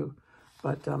don't do.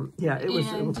 But yeah, it was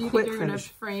do you quick think you're finish.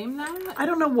 Gonna frame that? I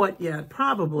don't know what yet.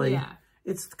 Probably. Yeah.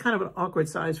 It's kind of an awkward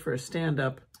size for a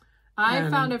stand-up. I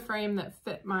found a frame that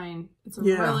fit mine. It's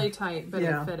really tight, but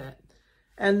it fit it.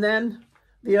 And then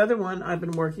the other one I've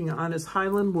been working on is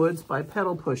Highland Woods by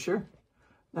Pedal Pusher.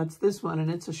 That's this one,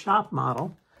 and it's a shop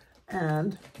model.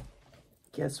 And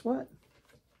guess what?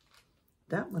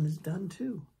 That one is done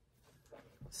too.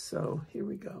 So here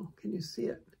we go. Can you see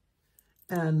it?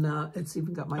 And it's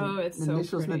even got my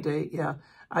initials and the date. Yeah.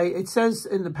 It says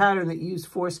in the pattern that you use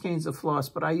 4 skeins of floss,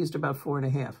 but I used about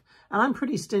 4.5. And I'm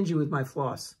pretty stingy with my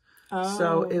floss. Oh.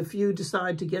 So if you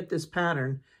decide to get this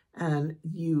pattern and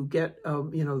you get,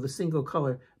 the single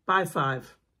color, buy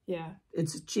 5. Yeah.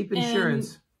 It's cheap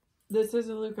insurance. And this is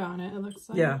a Lugana, it looks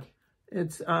like. Yeah.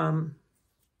 It's,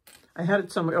 I had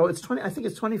it somewhere. Oh, it's 20, I think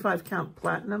it's 25 count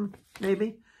platinum,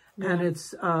 maybe. Yeah. And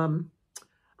it's,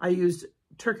 I used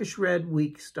Turkish Red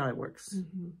Week Dye Works.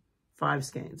 5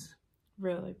 skeins.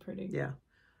 Really pretty. Yeah.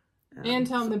 And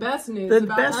tell them the best news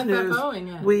about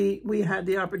FFOing it. We had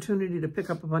the opportunity to pick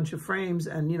up a bunch of frames,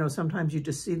 and sometimes you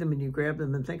just see them and you grab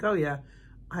them and think, oh yeah,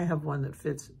 I have one that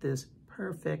fits this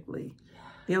perfectly. Yeah.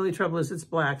 The only trouble is it's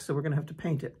black, so we're gonna have to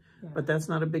paint it. Yeah. But that's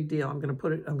not a big deal. I'm gonna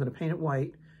paint it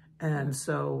white, and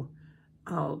so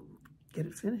I'll get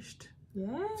it finished. Yeah.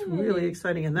 It's really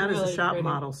exciting, and that is a shop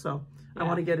model, so I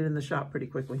want to get it in the shop pretty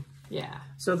quickly. Yeah.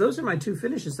 So those are my 2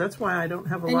 finishes. That's why I don't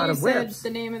have a lot of whips. Said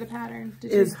the name of the pattern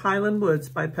is Highland Woods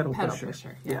by Pedal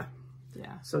Pusher. Yeah.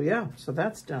 So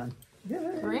that's done.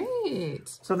 Yay. Great.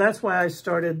 So that's why I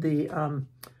started the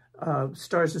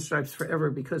Stars and Stripes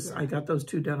Forever, because I got those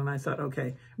 2 done, and I thought,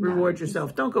 okay, reward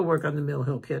yourself. Don't go work on the Mill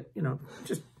Hill kit.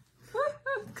 Just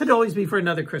could always be for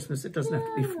another Christmas. It doesn't have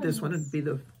to be for this one. It'd be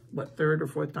the 3rd or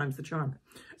 4th time's the charm.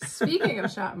 Speaking of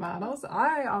shop models,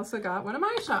 I also got one of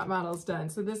my shop models done.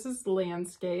 So this is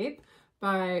Landscape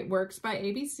by Works by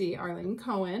ABC, Arlene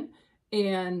Cohen.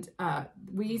 And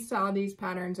we saw these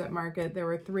patterns at market. There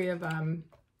were 3 of them.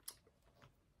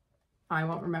 I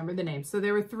won't remember the name. So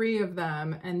there were 3 of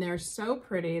them, and they're so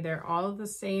pretty. They're all the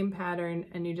same pattern,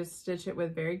 and you just stitch it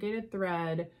with variegated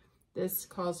thread. This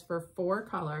calls for 4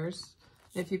 colors.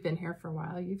 If you've been here for a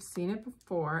while, you've seen it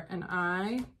before, and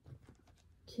I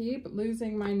keep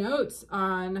losing my notes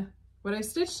on what I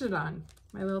stitched it on.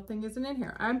 My little thing isn't in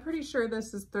here. I'm pretty sure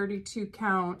this is 32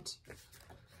 count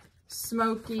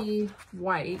smoky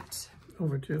white.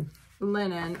 Over 2.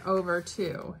 Linen over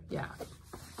 2, yeah.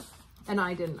 And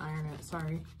I didn't iron it,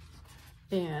 sorry.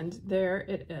 And there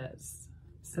it is.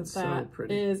 That's so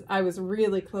pretty. I was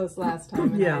really close last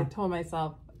time, and yeah. I told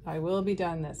myself I will be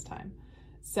done this time.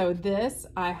 So this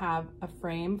I have a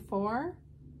frame for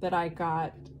that I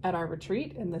got at our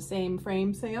retreat in the same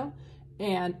frame sale.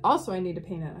 And also I need to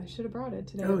paint it. I should have brought it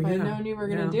today. If I'd known you were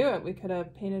going to do it, we could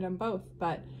have painted them both.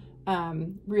 But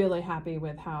really happy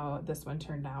with how this one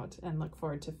turned out and look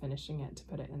forward to finishing it to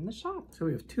put it in the shop. So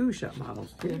we have 2 shop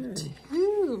models. We have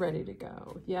 2 ready to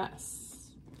go.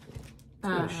 Yes.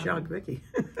 Shock Vicky.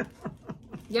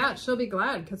 Yeah, she'll be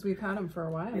glad because we've had them for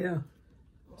a while. Yeah.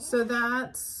 So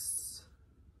that's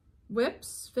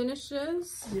whips,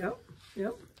 finishes. Yep.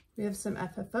 Yep. We have some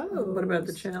FFOs. What about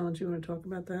the challenge? You want to talk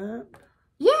about that?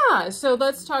 Yeah, so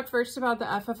let's talk first about the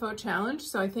FFO challenge.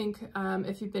 So I think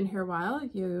if you've been here a while,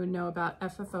 you know about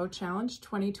FFO challenge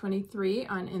 2023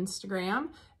 on Instagram.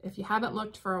 If you haven't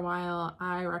looked for a while,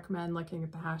 I recommend looking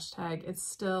at the hashtag. It's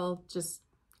still just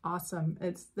awesome.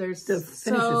 There's the finishes,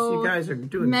 so you guys are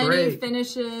doing many great.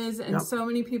 Finishes, and so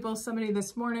many people. Somebody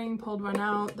this morning pulled one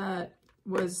out that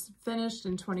was finished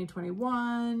in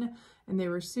 2021, and they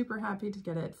were super happy to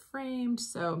get it framed.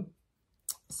 So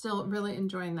still really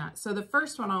enjoying that. So the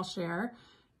first one I'll share,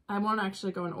 I won't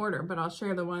actually go in order, but I'll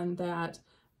share the one that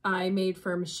I made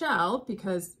for Michelle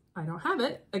because I don't have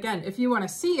it. Again, if you want to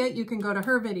see it, you can go to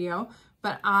her video,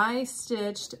 but I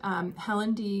stitched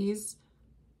Helen D's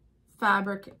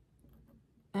Fabric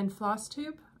and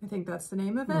Flosstube. I think that's the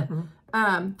name of it.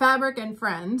 Fabric and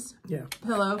Friends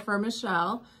pillow for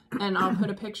Michelle, and I'll put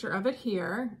a picture of it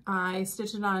here. I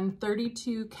stitched it on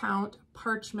 32 count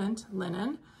parchment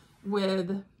linen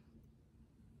with,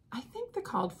 I think, the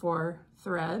called for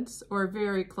threads, or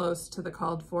very close to the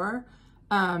called for.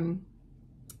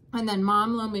 And then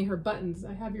Mom loaned me her buttons.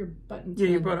 I have your buttons.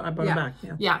 Yeah, I brought them back.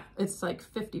 Yeah. Yeah, it's like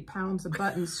 50 pounds of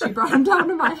buttons. She brought them down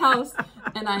to my house,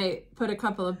 and I put a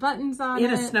couple of buttons on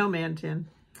In a snowman tin.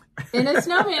 In a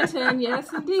snowman tin,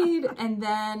 yes, indeed. And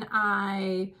then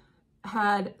I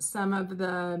had some of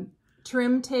the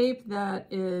trim tape that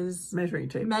is measuring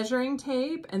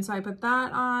tape, and so I put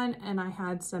that on, and I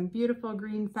had some beautiful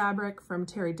green fabric from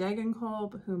Terry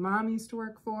Degenkolb, who Mom used to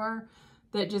work for,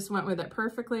 that just went with it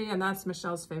perfectly, and that's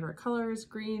Michelle's favorite color is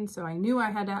green, so I knew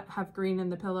I had to have green in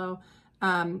the pillow.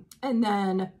 And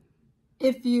then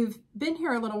if you've been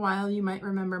here a little while, you might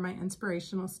remember my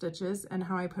inspirational stitches and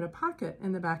how I put a pocket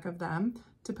in the back of them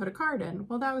to put a card in.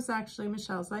 Well, that was actually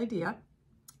Michelle's idea.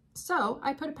 So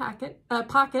I put a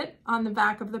pocket on the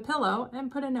back of the pillow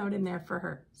and put a note in there for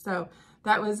her. So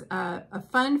that was a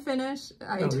fun finish.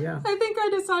 I think I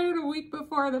decided a week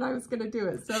before that I was going to do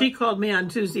it. So she called me on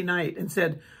Tuesday night and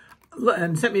said,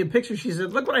 and sent me a picture. She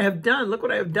said, look what I have done. Look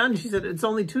what I have done. She said, it's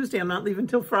only Tuesday. I'm not leaving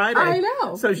till Friday. I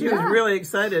know. So she was really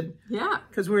excited. Yeah.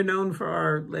 Because we're known for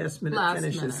our last minute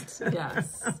finishes.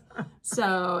 Yes.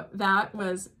 So that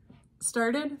was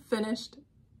started, finished,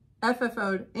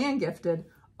 FFO'd, and gifted.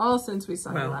 All since we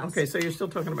saw you last. Okay, so you're still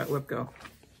talking about Whip Go.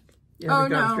 Oh,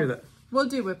 no. Through that. We'll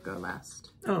do Whip Go last.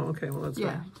 Oh, okay. Well, that's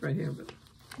right here. But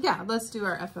yeah, let's do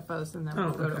our FFOs, and then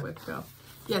we'll go to Whip Go.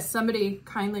 Yes, somebody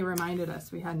kindly reminded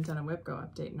us we hadn't done a Whip Go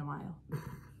update in a while.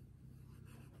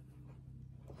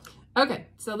 Okay,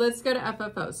 so let's go to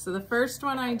FFOs. So the first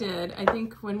one I did, I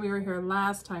think when we were here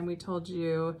last time, we told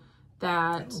you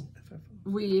that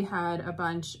we had a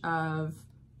bunch of,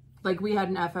 like we had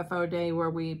an FFO day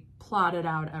where we plotted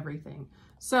out everything.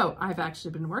 So I've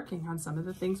actually been working on some of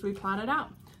the things we plotted out.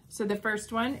 So the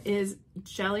first one is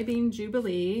Jelly Bean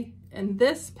Jubilee, and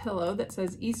this pillow that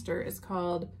says Easter is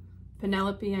called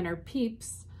Penelope and Her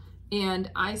Peeps, and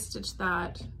I stitched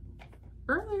that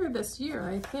earlier this year,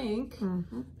 I think.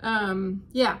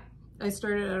 Yeah, I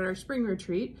started at our spring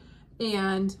retreat,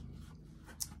 and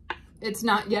it's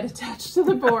not yet attached to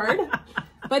the board,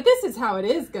 but this is how it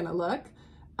is gonna look.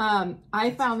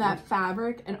 I found that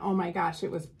fabric, and oh my gosh,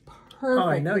 it was perfect. Oh,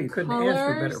 I know, you couldn't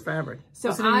ask for better fabric. So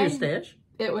was it in your stash?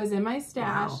 It was in my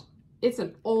stash. Wow. It's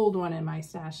an old one in my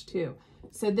stash too.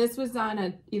 So this was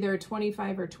on either a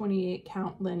 25 or 28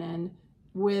 count linen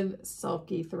with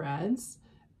sulky threads.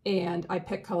 And I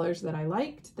picked colors that I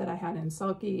liked, that I had in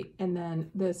Sulky, and then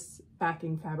this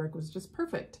backing fabric was just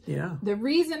perfect. Yeah. The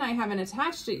reason I haven't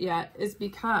attached it yet is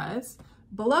because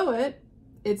below it,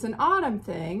 it's an autumn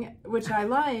thing, which I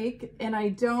like, and I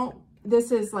don't,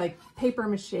 this is like paper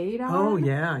mache on. Oh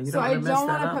yeah, you don't want to mess that up. So I don't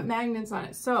want to put magnets on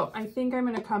it. So I think I'm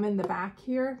going to come in the back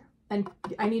here, and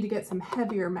I need to get some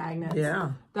heavier magnets.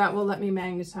 Yeah. That will let me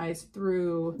magnetize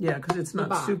through. Yeah, because it's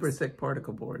not super thick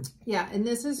particle board. Yeah, and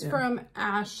this is from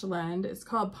Ashland. It's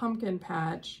called Pumpkin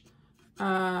Patch.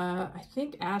 I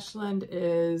think Ashland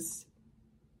is...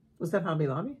 Was that Hobby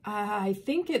Lobby? I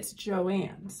think it's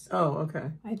Joann's. Oh,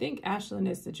 okay. I think Ashland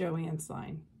is the Joann's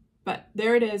line. But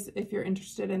there it is. If you're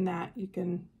interested in that, you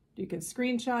can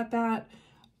screenshot that.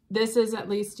 This is at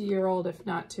least a year old, if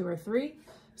not 2 or 3.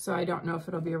 So I don't know if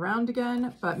it'll be around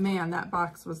again, but man, that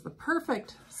box was the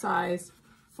perfect size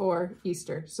for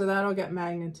Easter. So that'll get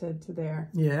magneted to there.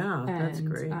 Yeah, that's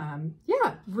great.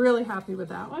 Yeah, really happy with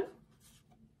that one.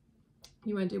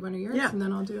 You want to do one of yours? Yeah. And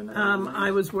then I'll do another one?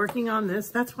 I was working on this.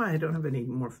 That's why I don't have any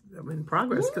more in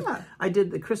progress. Because I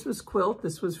did the Christmas quilt.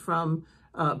 This was from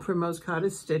Primrose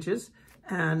Cottage Stitches.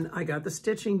 And I got the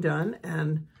stitching done.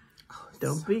 And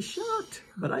don't be shocked,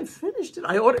 but I finished it.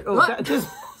 I ordered...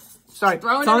 Sorry, it's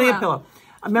only a pillow.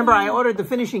 Remember, I ordered the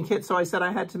finishing kit, so I said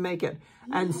I had to make it.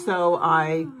 And so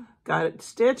I got it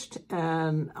stitched,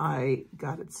 and I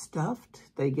got it stuffed.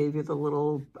 They gave you the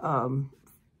little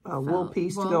wool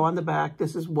piece to go on the back.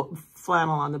 This is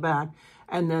flannel on the back.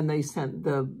 And then they sent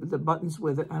the buttons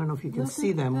with it. I don't know if you can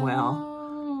see them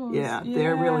well. Yeah,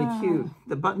 they're really cute.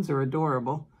 The buttons are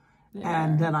adorable. Yeah.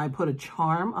 And then I put a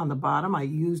charm on the bottom. I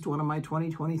used one of my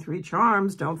 2023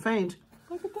 charms. Don't faint.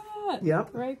 Look at that. Yep.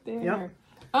 Right there. Yep.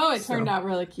 Oh, it turned out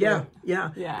really cute.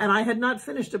 Yeah. And I had not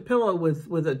finished a pillow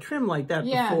with a trim like that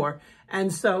before.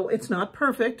 And so it's not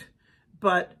perfect,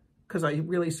 but because I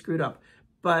really screwed up.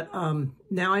 But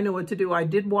now I know what to do. I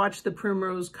did watch the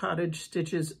Primrose Cottage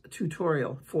Stitches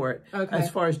tutorial for it. Okay. As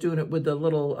far as doing it with the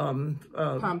little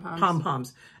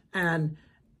pom-poms. And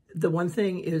the one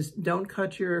thing is, don't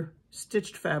cut your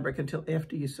stitched fabric until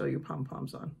after you sew your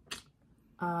pom-poms on.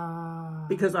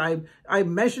 Because I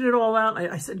measured it all out.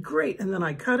 I said, great. And then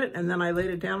I cut it, and then I laid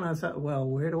it down, and I thought, well,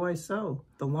 where do I sew?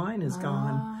 The line is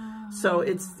gone. So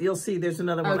you'll see there's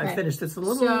another one I finished. It's a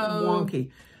little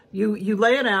wonky. You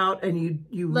lay it out, and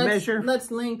you measure.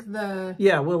 Let's link the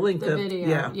we'll link the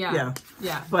video.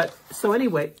 Yeah. But so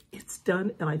anyway, it's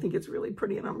done, and I think it's really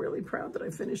pretty, and I'm really proud that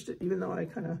I finished it, even though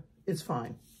it's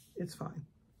fine. It's fine.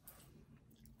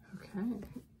 Okay.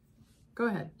 Go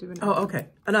ahead. Do another. Oh, okay.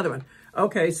 Another one.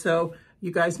 Okay, so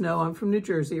you guys know I'm from New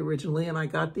Jersey originally, and I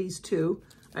got these two.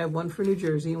 I have one for New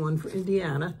Jersey and one for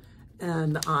Indiana,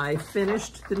 and I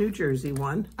finished the New Jersey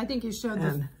one. I think you showed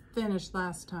the finish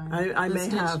last time. I may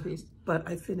have, but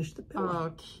I finished the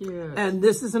pillow. Oh, cute. And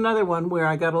this is another one where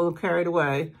I got a little carried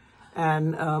away,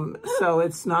 and so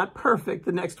it's not perfect.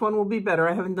 The next one will be better.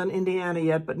 I haven't done Indiana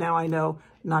yet, but now I know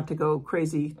not to go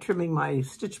crazy trimming my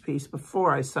stitch piece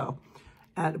before I sew.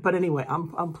 But anyway,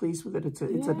 I'm pleased with it. It's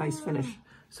a nice finish.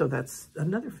 So that's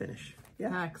another finish.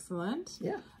 Yeah. Excellent.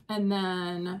 Yeah. And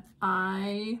then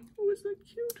oh, is that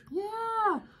cute?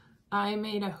 Yeah. I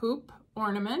made a hoop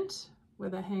ornament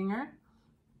with a hanger.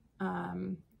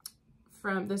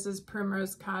 This is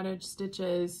Primrose Cottage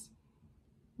Stitches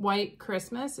White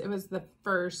Christmas. It was the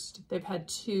first. They've had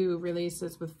 2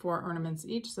 releases with 4 ornaments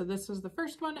each. So this was the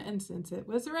first one. And since it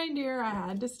was a reindeer, I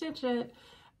had to stitch it.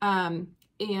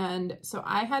 And so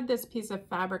I had this piece of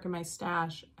fabric in my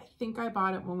stash. I think I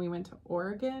bought it when we went to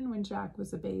Oregon when Jack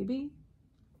was a baby.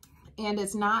 And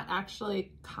it's not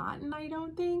actually cotton, I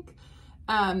don't think.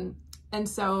 And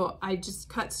so I just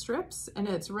cut strips, and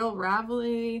it's real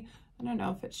ravelly. I don't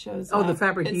know if it shows up. The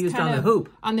fabric you used on the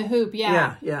hoop. On the hoop,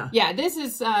 yeah. Yeah, this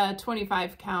is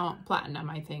 25 count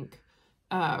platinum, I think.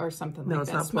 Or something like that. No,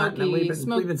 it's not platinum.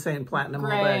 We've been saying platinum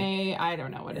gray, all day. I don't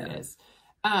know what it is.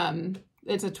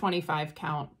 It's a 25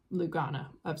 count Lugana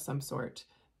of some sort.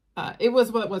 It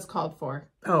was what was called for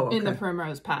in the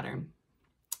Primrose pattern.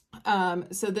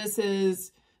 So this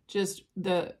is just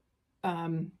the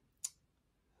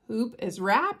hoop is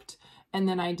wrapped, and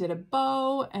then I did a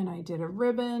bow and I did a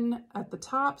ribbon at the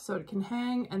top so it can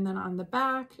hang, and then on the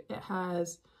back it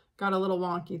has got a little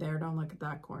wonky there. Don't look at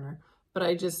that corner. But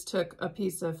I just took a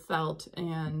piece of felt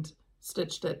and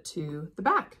stitched it to the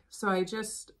back. So I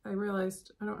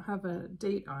realized I don't have a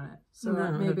date on it. So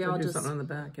maybe I'll just on the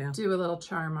back, do a little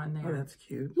charm on there. Oh, that's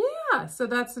cute. Yeah, so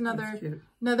that's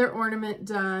another ornament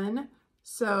done.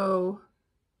 So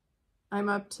I'm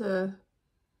up to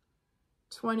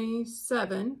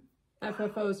 27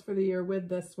 FFOs for the year with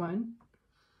this one.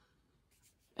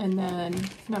 And then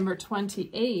number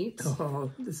 28.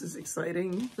 Oh, this is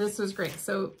exciting. This was great.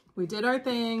 So we did our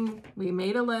thing. We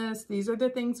made a list. These are the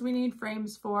things we need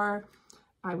frames for.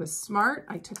 I was smart.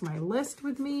 I took my list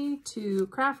with me to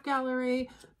Craft Gallery.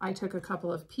 I took a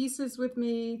couple of pieces with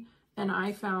me, and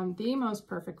I found the most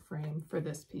perfect frame for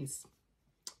this piece.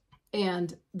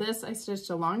 And this I stitched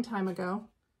a long time ago,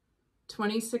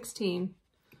 2016.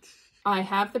 I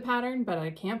have the pattern, but I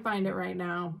can't find it right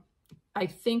now. I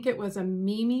think it was a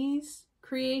Mimi's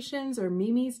Creations or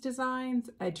Mimi's Designs.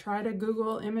 I tried a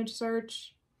Google image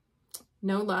search.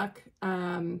 No luck.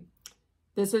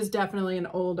 This is definitely an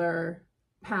older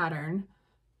pattern,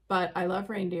 but I love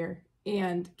reindeer.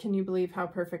 And can you believe how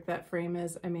perfect that frame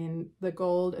is? I mean, the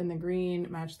gold and the green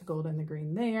match the gold and the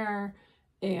green there,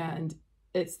 and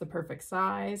it's the perfect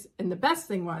size. And the best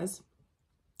thing was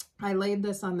I laid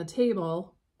this on the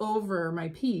table over my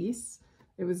piece.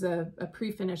 It was a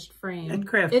pre-finished frame. At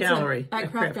Craft Gallery.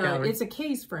 At Craft Gallery. It's a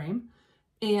case frame.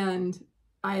 And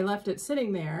I left it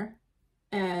sitting there,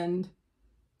 and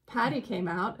Patty came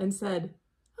out and said,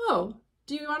 "Oh,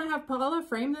 do you want to have Paula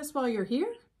frame this while you're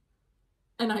here?"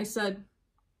 And I said,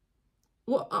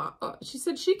 well, she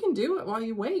said she can do it while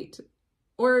you wait.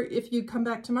 Or if you come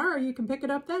back tomorrow, you can pick it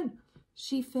up then.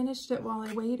 She finished it while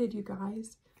I waited, you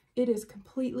guys. It is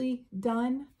completely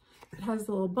done. It has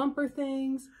the little bumper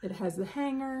things. It has the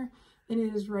hanger, and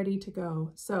it is ready to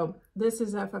go. So this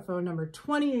is FFO number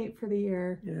 28 for the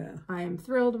year. Yeah. I am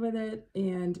thrilled with it.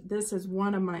 And this is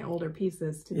one of my older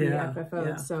pieces to be FFO'd.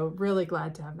 Yeah. So really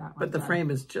glad to have that one. But the frame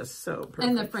is just so perfect.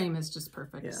 And the frame is just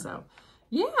perfect. Yeah. So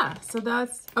yeah, so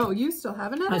that's, oh, you still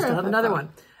have another. I still have FFO. another one.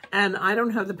 And I don't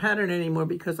have the pattern anymore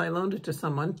because I loaned it to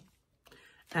someone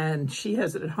and she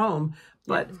has it at home.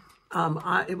 But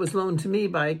it was loaned to me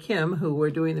by Kim, who we're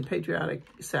doing the Patriotic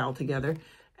Sal together.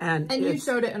 And you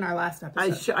showed it in our last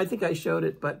episode. I think I showed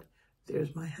it, but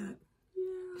there's my hat.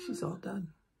 Yeah. She's all done.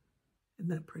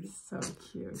 Isn't that pretty? So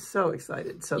cute. So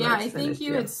excited. So yeah, that's I think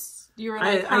finished, you were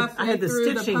like I had the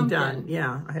through stitching the done.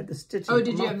 Yeah, I had the stitching. Oh,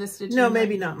 did you have the stitching? No,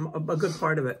 maybe not. A good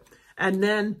part of it. And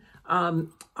then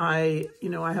I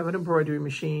have an embroidery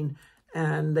machine,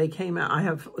 and they came out. I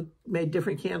have made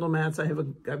different candle mats.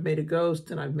 I've made a ghost,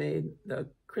 and I've made the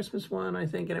Christmas one, I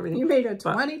think, and everything. You made a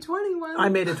 2020 one. I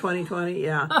made a 2020,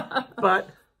 yeah. But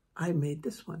I made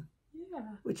this one,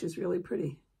 which is really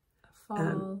pretty. Fall.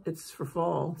 And it's for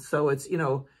fall, so it's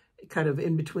kind of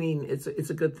in between. It's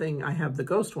a good thing. I have the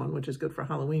ghost one, which is good for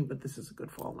Halloween, but this is a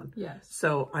good fall one. Yes.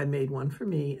 So I made one for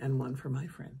me and one for my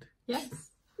friend. Yes.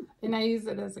 And I use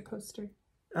it as a coaster.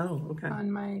 Oh, okay. On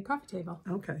my coffee table.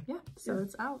 Okay. Yeah. So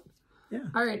it's out. Yeah.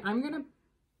 All right. I'm gonna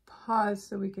pause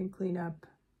so we can clean up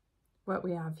what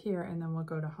we have here, and then we'll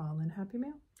go to haul and Happy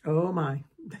Mail. Oh my.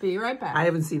 Be right back. I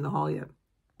haven't seen the haul yet.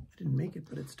 I didn't make it,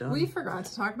 but it's done. We forgot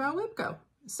to talk about Whip Go.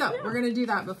 So we're going to do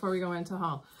that before we go into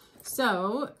haul.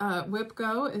 So Whip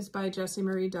Go is by Jessie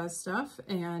Marie Does Stuff.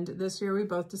 And this year we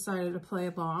both decided to play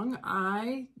along.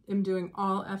 I am doing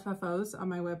all FFOs on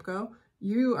my Whip Go.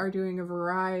 You are doing a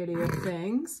variety of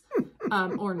things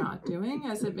or not doing,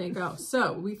 as it may go.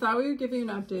 So we thought we would give you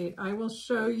an update. I will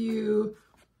show you.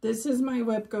 This is my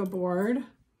Whip Go board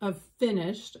of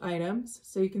finished items.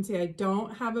 So you can see I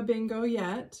don't have a bingo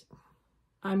yet.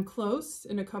 I'm close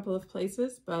in a couple of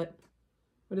places, but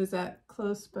what is that?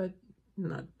 Close, but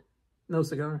no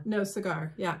cigar. No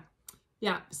cigar. Yeah.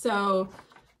 Yeah. So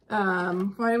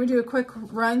why don't we do a quick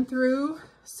run through?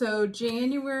 So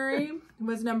January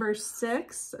was number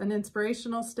 6, an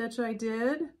inspirational stitch I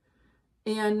did.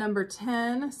 And number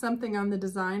 10, something on the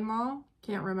design wall.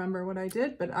 Can't remember what I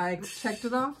did, but I checked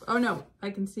it off. Oh no, I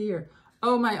can see here.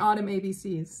 Oh, my autumn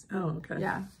ABCs. Oh, okay.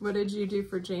 Yeah. What did you do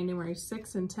for January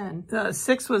 6 and 10?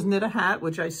 6 was knit a hat,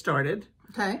 which I started.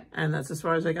 Okay. And that's as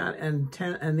far as I got. And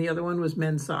 10, and the other one was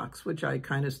men's socks, which I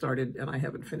kind of started, and I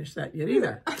haven't finished that yet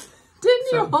either.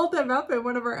 Didn't you hold them up in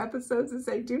one of our episodes and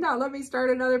say, "Do not let me start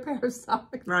another pair of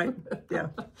socks"? Right. Yeah.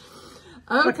 Okay.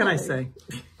 What can I say?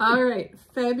 All right.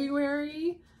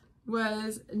 February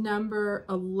was number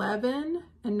 11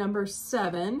 and number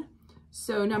 7.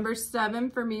 So number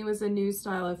 7 for me was a new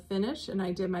style of finish, and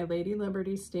I did my Lady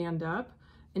Liberty stand-up.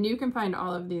 And you can find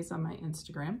all of these on my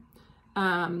Instagram.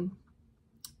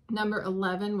 Number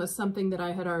 11 was something that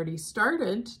I had already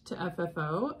started to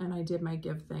FFO, and I did my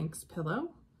Give Thanks pillow.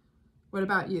 What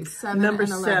about you? 7 Number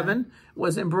and 11. 7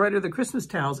 was embroider the Christmas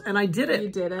towels, and I did it. You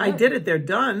did it? I did it. They're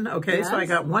done. Okay, Yes. so I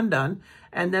got one done.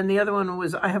 And then the other one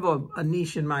was, I have a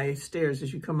niche in my stairs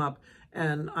as you come up,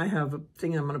 and I have a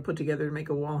thing I'm going to put together to make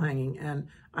a wall hanging, and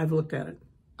I've looked at it.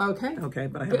 Okay. Okay,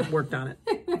 but I haven't worked on it.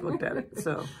 I've looked at it,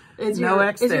 so Is no your,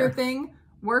 X is there. your thing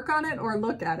work on it or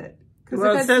look at it?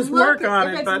 Well, it says work on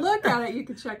it, but... If it's look at it, you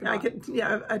could check it out.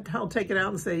 I'll take it out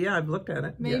and say, yeah, I've looked at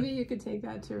it. Maybe you could take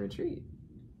that to retreat.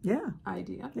 Yeah.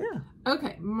 Idea. Yeah.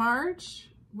 Okay, March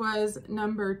was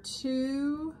number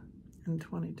 2. And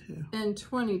 22. And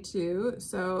 22.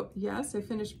 So, yes, I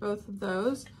finished both of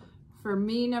those. For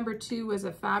me, number 2 was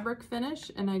a fabric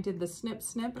finish, and I did the snip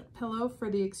snip pillow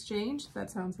for the exchange. That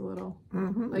sounds a little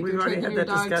like We've you're already taking had your that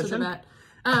dog discussion. to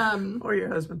the vet. Or your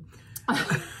husband.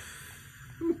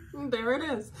 There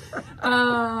it is.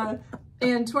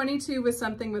 And 22 was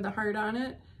something with a heart on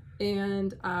it,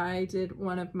 and I did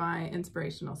one of my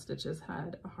inspirational stitches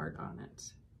had a heart on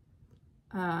it.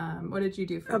 What did you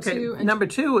do for 2? And number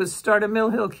 2 was start a Mill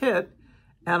Hill kit.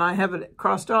 And I have it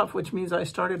crossed off, which means I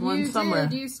started one somewhere.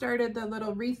 You started the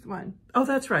little wreath one. Oh,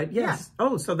 that's right. Yes. Yeah.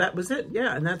 Oh, so that was it.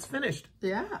 Yeah, and that's finished.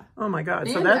 Yeah. Oh my God.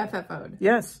 And so that FFO'd.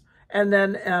 Yes. And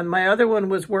then my other one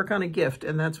was work on a gift,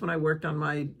 and that's when I worked on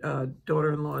my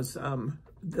daughter-in-law's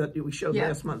that we showed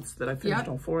last month. That I finished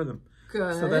all 4 of them.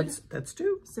 Good. So that's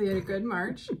 2. So you had a good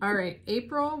March. All right.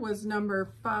 April was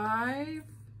number 5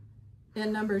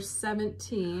 and number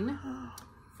 17.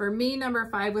 For me, number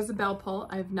 5 was a bell pull.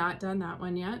 I've not done that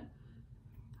one yet.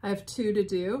 I have 2 to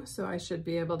do, so I should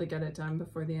be able to get it done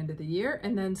before the end of the year.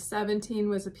 And then 17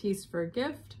 was a piece for a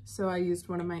gift, so I used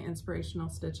one of my inspirational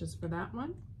stitches for that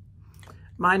one.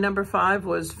 My number 5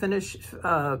 was finish, do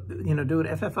an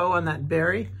FFO on that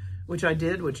berry, which I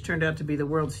did, which turned out to be the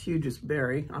world's hugest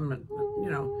berry.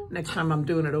 Next time I'm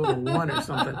doing it over 1 or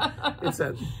something. It's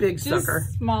a big sucker.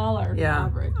 Smaller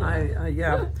fabric.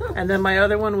 Yeah. And then my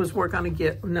other one was work on a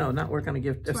gift. No, not work on a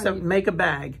gift. Make a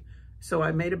bag. So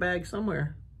I made a bag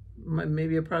somewhere.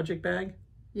 Maybe a project bag.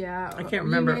 Yeah. I can't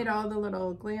remember. You made all the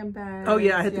little glam bags. Oh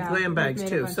yeah, I had the glam bags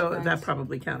too. So that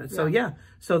probably counted. So yeah.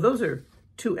 So those are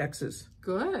 2 X's.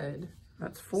 Good.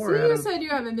 That's 4 So you said you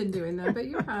haven't been doing that, but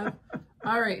you have.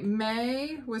 All right.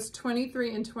 May was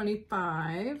 23 and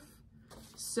 25.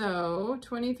 So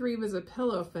 23 was a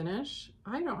pillow finish.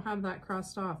 I don't have that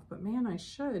crossed off, but man, I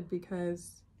should,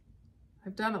 because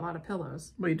I've done a lot of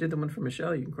pillows. Well, you did the one for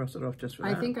Michelle. You can cross it off just for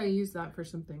that. I think I used that for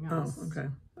something else. Oh, okay.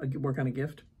 Work on a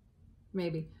gift?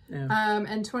 Maybe. Yeah.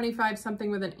 And 25,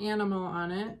 something with an animal on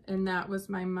it. And that was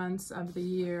my months of the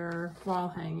year wall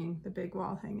hanging, the big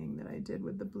wall hanging that I did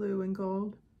with the blue and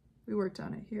gold. We worked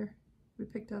on it here. We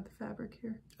picked out the fabric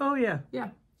here. Oh, yeah. Yeah.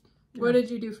 What did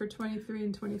you do for 23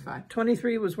 and 25?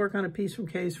 23 was work on a piece from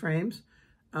Kay's frames.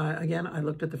 Again, I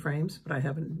looked at the frames, but I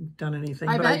haven't done anything.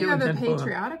 I but bet I do you have a intend to pull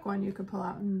patriotic one you could pull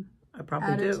out and I probably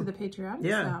add do. it to the patriotic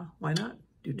Yeah, style. why not?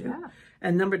 Do 2. Yeah.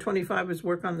 And number 25 was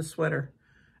work on the sweater.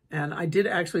 And I did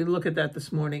actually look at that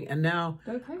this morning. And now,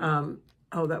 okay.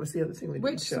 Oh, that was the other thing we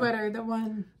didn't show. Which sweater?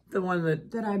 The one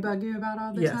that I bug you about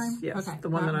all the time? Yes, okay. The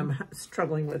one that I'm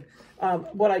struggling with.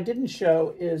 What I didn't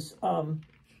show is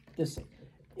the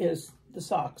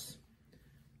socks.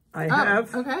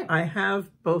 I have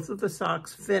both of the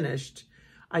socks finished.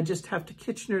 I just have to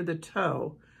Kitchener the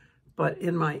toe. But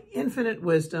in my infinite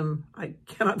wisdom, I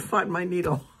cannot find my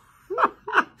needle.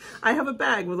 I have a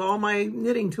bag with all my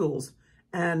knitting tools.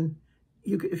 And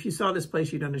if you saw this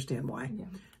place, you'd understand why. Yeah.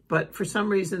 But for some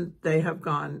reason, they have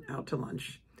gone out to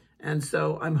lunch. And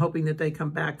so I'm hoping that they come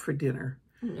back for dinner.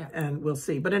 Yeah. And we'll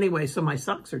see. But anyway, so my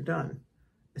socks are done,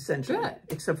 essentially. Good.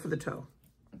 Except for the toe.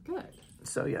 Good.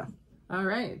 So, yeah. All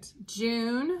right.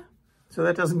 June. So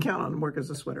that doesn't count on work as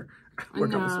a sweater.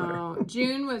 Work on the sweater.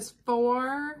 June was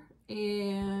 4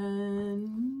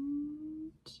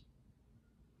 and...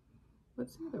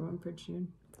 What's the other one for June?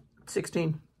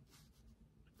 16.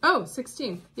 Oh,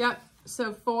 16. Yep.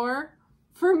 So 4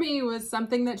 for me was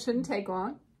something that shouldn't take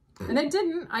long. And it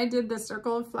didn't. I did the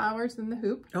circle of flowers in the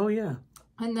hoop. Oh, yeah.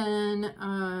 And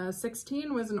then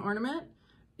 16 was an ornament.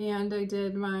 And I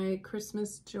did my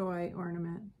Christmas joy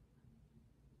ornament.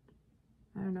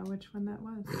 I don't know which one that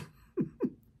was.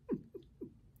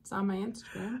 It's on my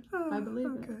Instagram, I believe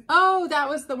it. Oh, that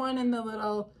was the one in the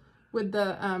little, with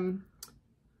the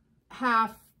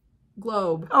half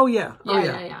globe. Oh, yeah.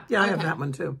 Yeah, I have that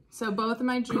one too. So both of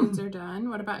my Junes are done.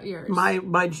 What about yours?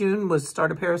 My June was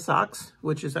start a pair of socks,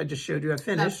 which is I just showed you I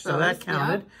finished, so that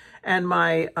counted. Yeah. And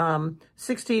my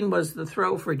 16 was the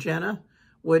throw for Jenna,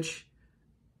 which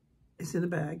is in the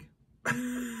bag.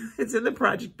 It's in the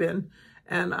project bin,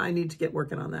 and I need to get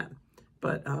working on that.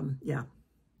 But yeah.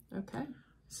 Okay.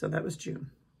 So that was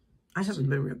June. I haven't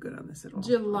been real good on this at all.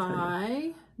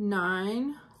 July,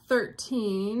 9,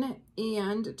 13,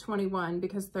 and 21,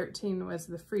 because 13 was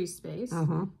the free space.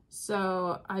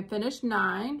 So I finished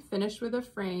 9, finished with a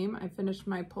frame. I finished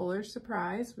my Polar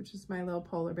Surprise, which is my little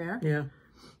polar bear. Yeah.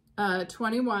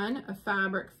 21, a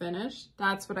fabric finish.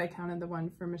 That's what I counted the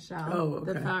one for Michelle. Oh,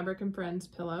 okay. The Fabric and Friends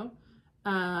pillow.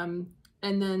 And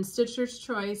then Stitcher's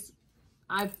Choice.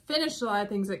 I've finished a lot of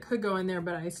things that could go in there,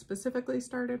 but I specifically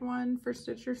started one for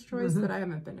Stitcher's Choice that I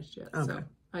haven't finished yet. Okay. So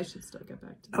I should still get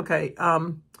back to that. Okay.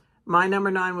 My number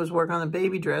 9 was work on the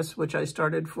baby dress, which I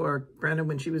started for Brenda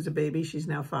when she was a baby. She's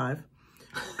now 5.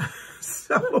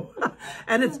 So,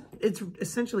 and it's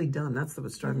essentially done. That's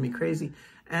what's driving me crazy.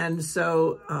 And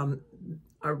so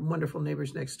our wonderful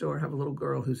neighbors next door have a little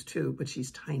girl who's 2, but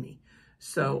she's tiny.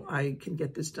 So I can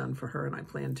get this done for her, and I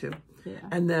plan to. Yeah.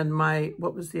 And then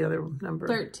what was the other number?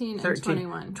 13 and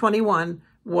 21. 21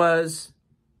 was,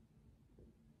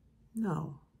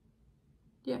 no.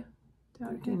 Yeah.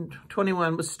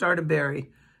 21 was Start a Berry.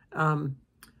 I'm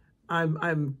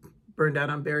burned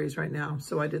out on berries right now,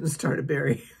 so I didn't start a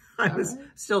berry. I was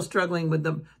still struggling with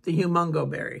the humongo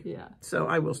berry. Yeah. So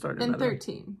I will start another. And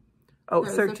 13. Oh,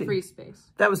 that 13. Was the free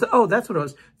space. That was, that's what it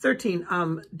was. 13,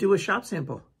 do a shop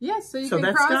sample. Yes, so you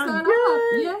can cross that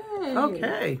off. Yay.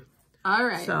 Okay. All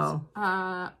right. So,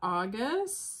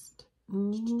 August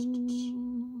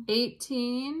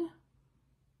 18.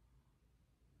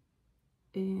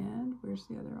 And where's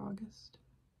the other August?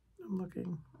 I'm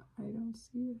looking. I don't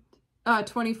see it.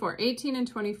 24. 18 and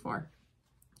 24.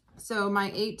 So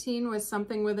my 18 was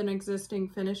something with an existing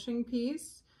finishing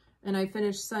piece. And I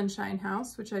finished Sunshine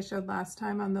House, which I showed last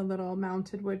time on the little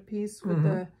mounted wood piece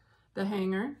with the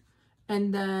hanger.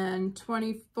 And then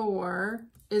 24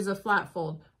 is a flat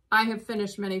fold. I have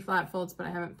finished many flat folds, but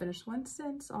I haven't finished one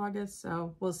since August.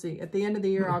 So we'll see. At the end of the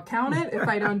year, I'll count it if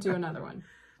I don't do another one.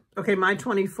 Okay, my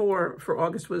 24 for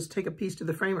August was take a piece to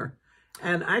the framer.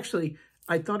 And actually,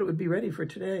 I thought it would be ready for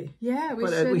today. Yeah,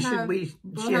 we'll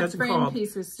have frame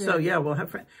pieces soon. So yeah, we'll have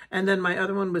frame. And then my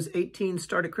other one was 18,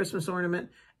 start a Christmas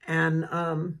ornament. And,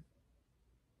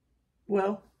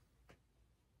 well,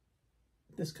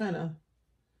 this kind of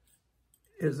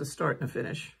is a start and a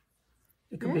finish.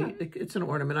 It could be, it's an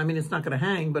ornament. I mean, it's not going to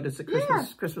hang, but it's a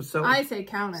Christmas. So I say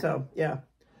count it. So, yeah.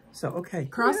 So, okay.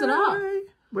 Cross it off.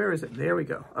 Where is it? There we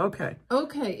go. Okay.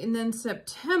 Okay. And then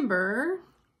September.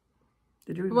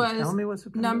 Did you even tell me what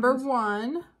September number was?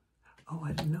 1. Oh,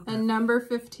 I didn't know that. And number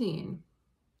 15.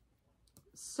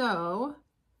 So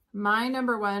my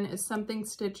number 1 is something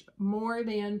stitched more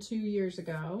than 2 years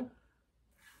ago.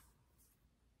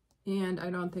 And I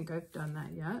don't think I've done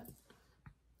that yet.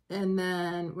 And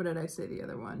then, what did I say the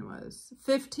other one was?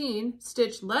 15,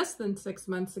 stitched less than 6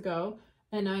 months ago.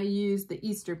 And I used the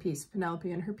Easter piece,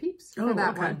 Penelope and her peeps, for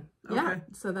that one. Yeah,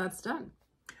 so that's done.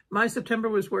 My September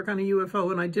was work on a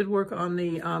UFO, and I did work on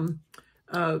the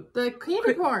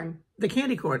candy corn. The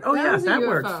candy corn. Oh, yeah, that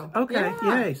works. Okay,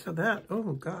 yay. So that,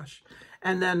 oh, gosh.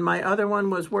 And then my other one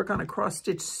was work on a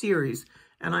cross-stitch series.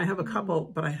 And I have a couple,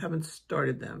 but I haven't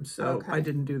started them. So I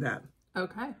didn't do that.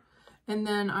 Okay. And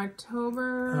then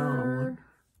October,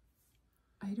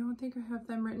 I don't think I have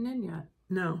them written in yet.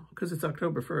 No, because it's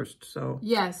October 1st, so.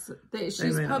 Yes,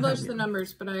 she's published the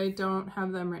numbers, but I don't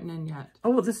have them written in yet. Oh,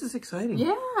 well, this is exciting.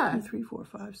 Yeah. 1, 2, 3, 4,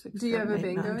 5, 6, Do you 7, have a 8,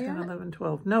 bingo 9, 10, yet? 11,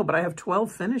 12. No, but I have 12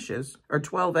 finishes, or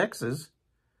 12 X's.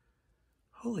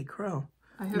 Holy crow.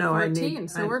 I have 14,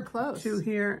 so we're close. 2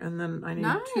 here, and then I need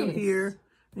 2 here.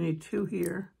 I need 2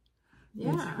 here.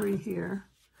 Yeah. I need 3 here.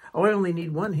 Oh, I only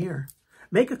need 1 here.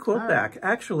 Make a quilt back.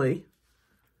 Actually,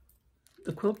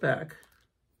 the quilt back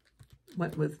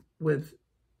went with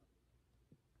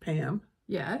Pam.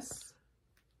 Yes.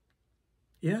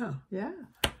 Yeah. Yeah.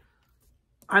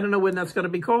 I don't know when that's going to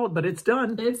be called, but it's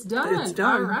done. It's done. It's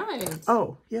done. All right.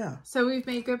 Oh, yeah. So we've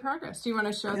made good progress. Do you want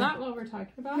to show that while we're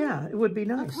talking about it? Yeah, it would be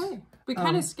nice. Okay. We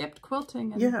kind of skipped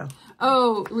quilting. And... Yeah.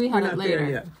 Oh, we had it later. There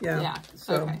yet. Yeah.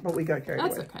 So, but we got carried away.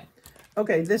 That's okay.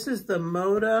 Okay, this is the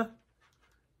Moda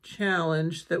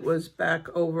challenge that was back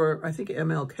over, I think,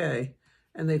 MLK,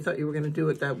 and they thought you were going to do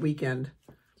it that weekend.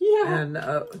 Yeah. And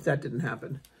that didn't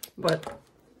happen. But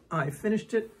I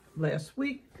finished it last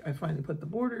week. I finally put the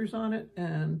borders on it,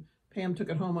 and Pam took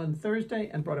it home on Thursday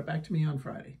and brought it back to me on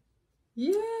Friday.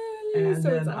 Yay! And so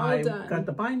then it's all I done. got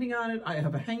the binding on it. I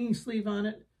have a hanging sleeve on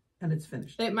it, and it's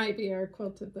finished. It might be our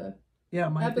quilt of the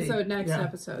episode, next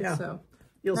episode. Yeah. So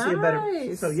you'll see it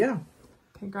better. So yeah.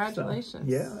 Congratulations.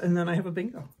 So, yeah, and then I have a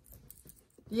bingo.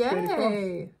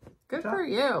 Yay! Good for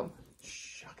you.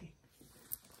 Shocking.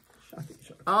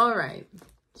 All right.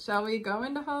 Shall we go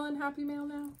into Haul and Happy Mail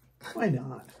now? Why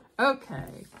not?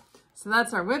 Okay. So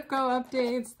that's our Whip Go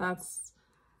updates. That's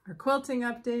our quilting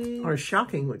update. Our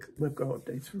shocking Whip Go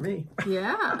updates for me.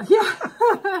 Yeah.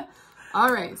 Yeah.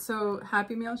 All right. So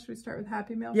Happy Mail. Should we start with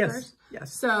Happy Mail first?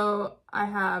 Yes. So I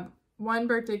have one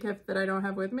birthday gift that I don't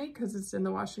have with me because it's in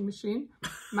the washing machine.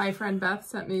 My friend Beth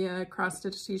sent me a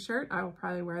cross-stitch t-shirt. I will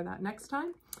probably wear that next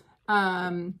time.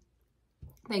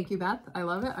 Thank you, Beth. I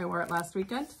love it. I wore it last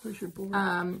weekend. Where's your board?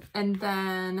 And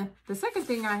then the second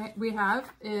thing we have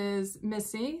is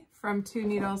Missy from Two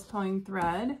Needles Pulling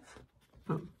Thread.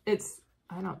 Oh. It's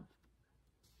fine.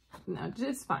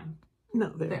 No,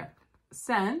 there.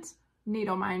 Sent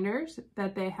needle minders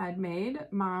that they had made.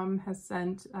 Mom has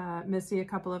sent Missy a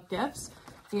couple of gifts.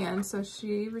 And so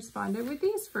she responded with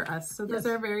these for us. So those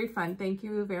are very fun. Thank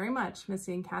you very much,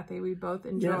 Missy and Kathy. We both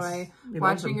enjoy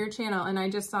watching your channel. And I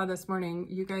just saw this morning,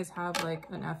 you guys have like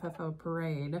an FFO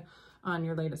parade on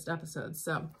your latest episodes.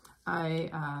 So I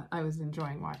was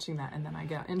enjoying watching that. And then I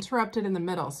got interrupted in the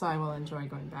middle. So I will enjoy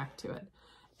going back to it.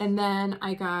 And then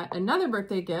I got another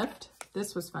birthday gift.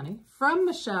 This was funny. From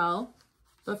Michelle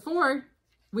before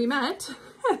we met.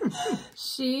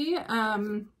 She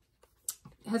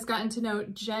has gotten to know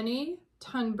Jenny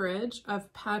Tunbridge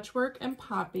of Patchwork and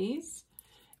Poppies.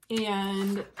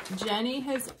 And Jenny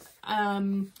has,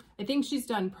 I think she's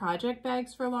done project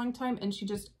bags for a long time, and she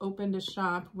just opened a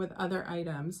shop with other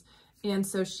items. And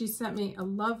so she sent me a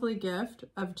lovely gift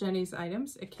of Jenny's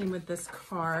items. It came with this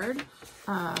card,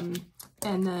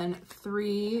 and then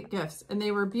 3 gifts. And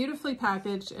they were beautifully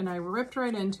packaged, and I ripped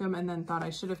right into them and then thought I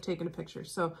should have taken a picture.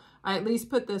 So I at least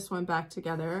put this one back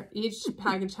together. Each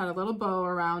package had a little bow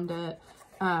around it,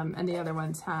 and the other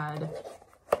ones had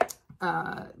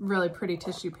really pretty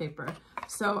tissue paper.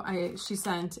 So she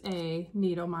sent a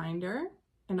needle minder,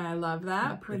 and I love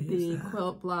that with the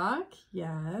quilt block.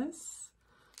 Yes.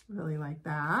 Really like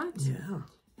that. Yeah.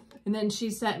 And then she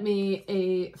sent me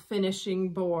a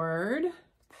finishing board,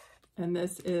 and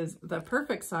this is the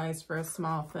perfect size for a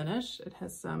small finish. It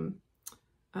has some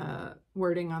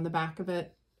wording on the back of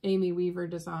it. Amy Weaver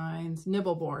Designs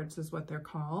nibble boards is what they're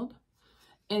called.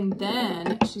 And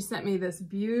then she sent me this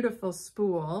beautiful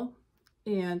spool,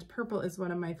 and purple is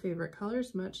one of my favorite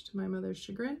colors, much to my mother's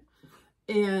chagrin.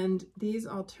 And these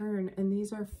all turn, and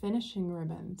these are finishing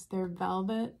ribbons. They're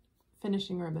velvet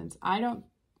finishing ribbons. I don't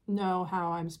know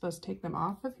how I'm supposed to take them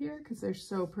off of here because they're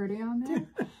so pretty on there.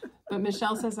 But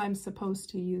Michelle says I'm supposed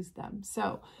to use them.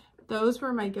 So those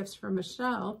were my gifts from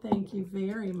Michelle. Thank you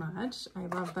very much. I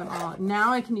love them all.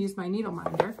 Now I can use my needle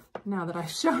minder now that I've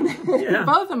shown it.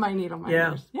 Both of my needle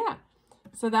minders. Yeah.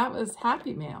 So that was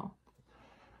Happy Mail.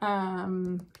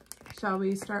 Shall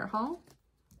we start haul?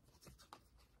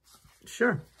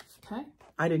 Sure. Okay.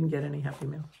 I didn't get any Happy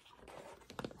Mail.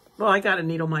 Well, I got a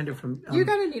needle minder from you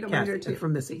got a needle minder too.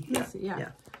 From Missy. Missy,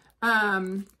 yeah.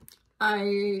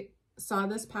 I saw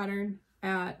this pattern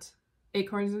at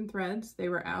Acorns and Threads. They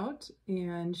were out,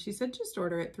 and she said just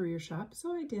order it through your shop.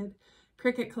 So I did.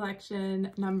 Cricket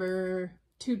Collection number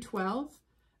 212,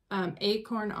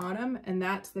 Acorn Autumn, and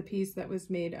that's the piece that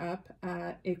was made up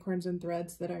at Acorns and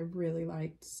Threads that I really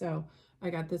liked. So I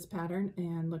got this pattern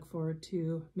and look forward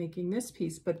to making this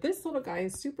piece. But this little guy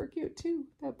is super cute too.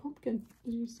 That pumpkin.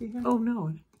 Did you see him? Oh,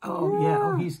 no. Oh, yeah.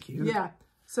 Oh, he's cute. Yeah.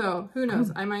 So who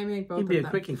knows? I might make both of them. He'd be a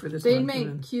quickie for this They'd one.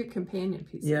 make cute companion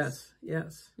pieces. Yes.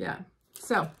 Yes. Yeah.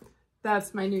 So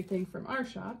that's my new thing from our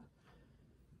shop.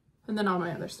 And then all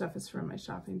my other stuff is from my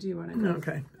shopping. Do you want to go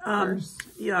first?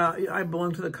 Yeah, I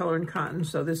belong to the Color and Cotton.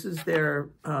 So this is their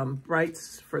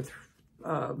Brights for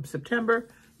September.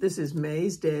 This is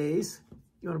May's Days.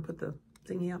 You want to put the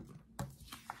thingy up?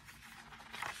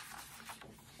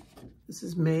 This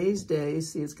is May's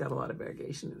Days. See, it's got a lot of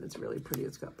variegation and it's really pretty.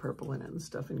 It's got purple in it and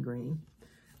stuff in green.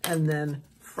 And then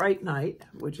Fright Night,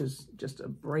 which is just a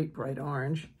bright, bright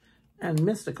orange. And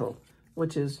Mystical,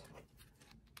 which is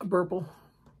a purple.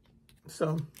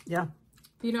 So, yeah.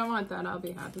 If you don't want that, I'll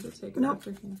be happy to take it off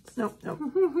your hands. Nope.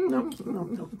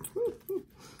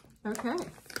 Okay.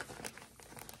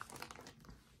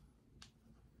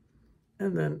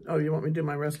 And then, oh, you want me to do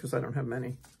my rest because I don't have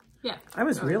many? Yeah. I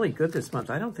was really good this month.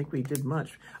 I don't think we did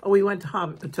much. Oh, we went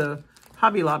to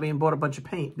Hobby Lobby and bought a bunch of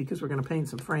paint because we're going to paint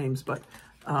some frames, but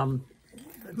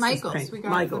Michael's. We got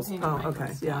Michael's. the paint Oh, Michael's.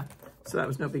 Okay. Yeah. So that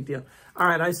was no big deal. All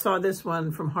right. I saw this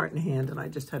one from Heart and Hand, and I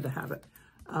just had to have it.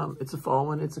 It's a fall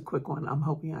one. It's a quick one. I'm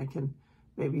hoping I can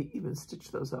maybe even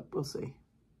stitch those up. We'll see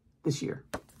this year.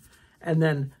 And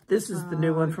then this is the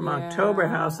new one from October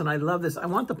House, and I love this. I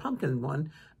want the pumpkin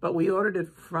one, but we ordered it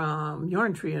from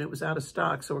Yarn Tree, and it was out of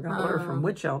stock, so we're going to order from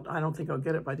Witch Elf. I don't think I'll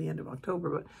get it by the end of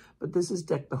October, but this is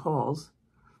Deck the Halls.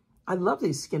 I love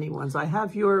these skinny ones. I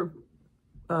have your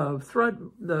thread,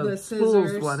 the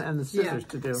spools one, and the scissors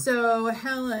to do. So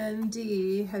Helen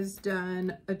D has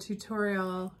done a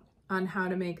tutorial on how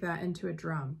to make that into a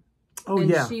drum. Oh, and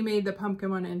yeah. She made the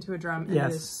pumpkin one into a drum, and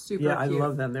Yes. it is super Yeah, cute. I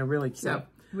love them. They're really cute. So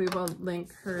we will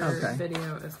link her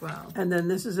video as well. And then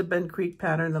this is a Bent Creek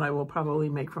pattern that I will probably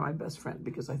make for my best friend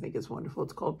because I think it's wonderful.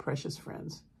 It's called Precious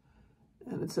Friends.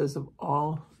 And it says of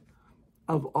all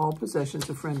of all possessions,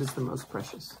 a friend is the most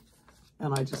precious.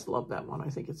 And I just love that one. I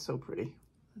think it's so pretty.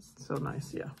 It's so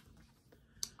nice, yeah.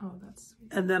 Oh, that's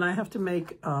sweet. And then I have to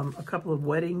make a couple of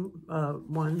wedding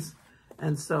ones.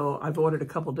 And so I've ordered a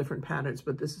couple different patterns,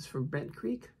 but this is from Brent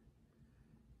Creek.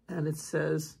 And it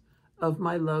says, "Of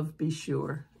my love, be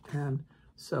sure." And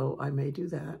so I may do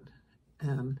that.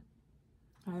 And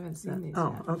I haven't seen these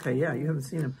oh, yet. okay, yeah, you haven't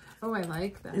seen them. Oh, I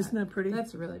like that. Isn't that pretty?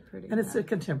 That's really pretty. And it's a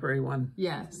contemporary one.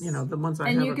 Yes. You know, the ones I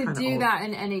have and are you could do old. that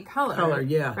in any color. Color,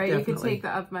 yeah, right. definitely. You could take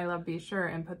the "Of My Love Be Sure"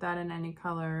 and put that in any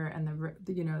color, and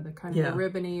the you know, the kind of the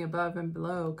ribbony above and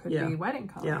below could be wedding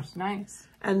colors. Yeah. Nice.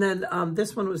 And then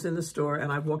this one was in the store,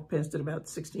 and I've walked past it about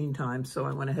 16 times, so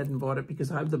I went ahead and bought it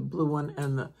because I have the blue one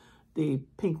and the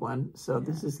pink one. So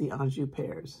this is the Anjou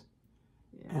pears.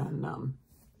 Yeah. And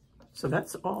so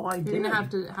that's all I did. You're going to have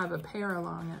to have a pair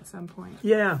along at some point.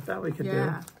 Yeah, that we could do.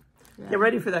 Yeah. Get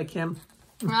ready for that, Kim.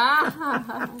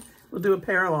 We'll do a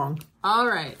pair along. All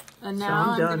right. And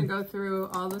now so I'm going to go through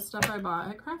all the stuff I bought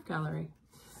at Craft Gallery.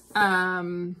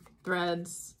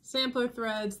 Threads, sampler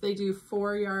threads. They do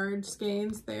 4-yard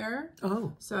skeins there.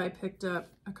 Oh. So I picked up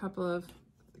a couple of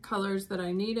colors that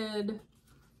I needed.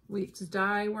 Weeks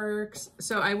Dye Works.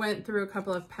 So I went through a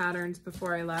couple of patterns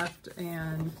before I left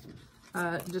and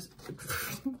just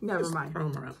never mind.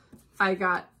 I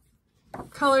got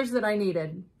colors that I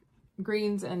needed,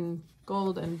 greens and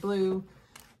gold and blue,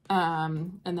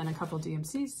 and then a couple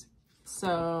DMCs.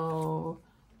 So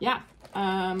yeah,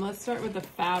 let's start with the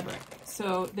fabric.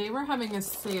 So they were having a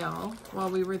sale while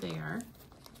we were there,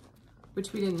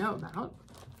 which we didn't know about,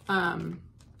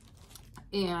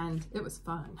 and it was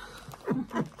fun.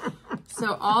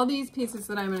 So all these pieces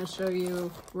that I'm going to show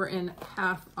you were in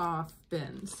half off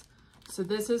bins. So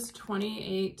this is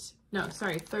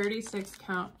 36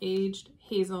 count aged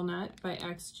hazelnut by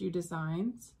XG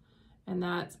Designs. And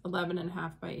that's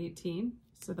 11.5 by 18.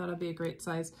 So that'll be a great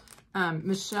size.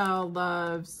 Michelle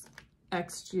loves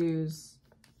XG's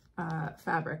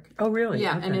fabric. Oh, really?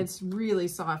 Yeah, okay. and it's really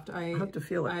soft. I have to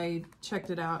feel it. I checked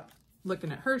it out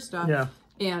looking at her stuff. Yeah.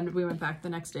 And we went back the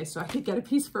next day so I could get a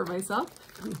piece for myself.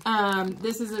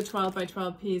 This is a 12 by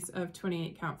 12 piece of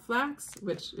 28 count flax,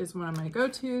 which is one of my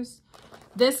go-tos.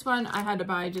 This one I had to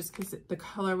buy just because the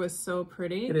color was so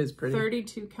pretty. It is pretty.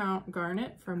 32 count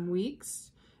garnet from Weeks.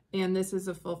 And this is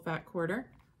a full fat quarter.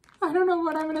 I don't know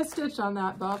what I'm going to stitch on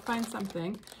that, but I'll find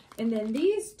something. And then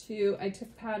these two, I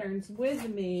took patterns with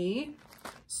me.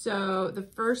 So the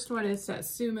first one is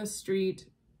Satsuma Street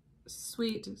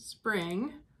Sweet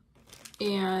Spring.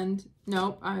 And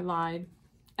nope, I lied.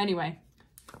 Anyway,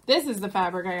 this is the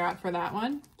fabric I got for that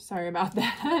one. Sorry about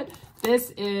that.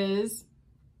 This is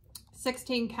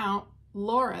 16 count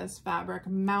Laura's fabric,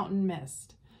 Mountain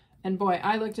Mist. And boy,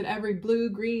 I looked at every blue,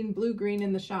 green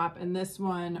in the shop, and this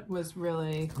one was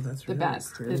really the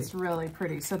best. Pretty. It's really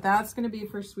pretty. So that's going to be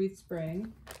for Sweet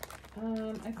Spring.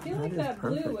 I feel like that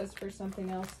blue was for something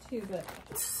else too, but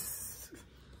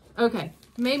okay,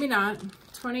 maybe not.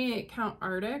 28 count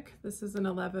Arctic. This is an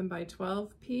 11 by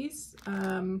 12 piece.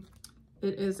 It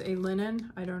is a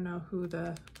linen. I don't know who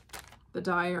the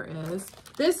dyer is.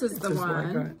 This is the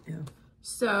one. Yeah.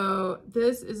 So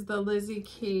this is the Lizzie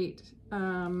Kate.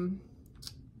 I'm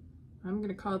going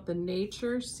to call it the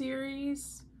Nature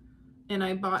series. And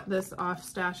I bought this off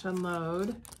Stash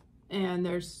Unload. And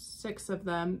there's 6 of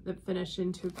them that finish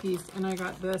into a piece. And I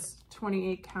got this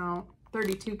 28 count,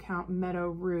 32 count Meadow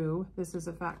Rue. This is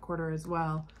a fat quarter as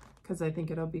well, because I think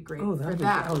it'll be great for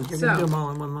that. Oh, you're going to do them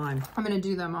all in one line. I'm going to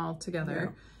do them all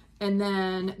together. Yeah. And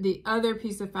then the other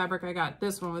piece of fabric I got,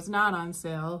 this one was not on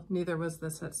sale. Neither was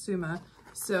the Satsuma.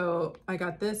 So I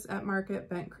got this at Market,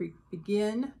 Bent Creek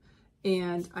Begin.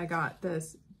 And I got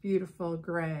this beautiful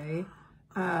gray,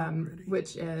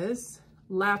 which is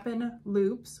Lappin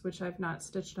Loops, which I've not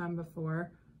stitched on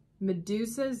before.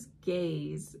 Medusa's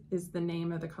Gaze is the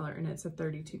name of the color, and it's a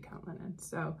 32 count linen.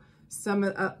 So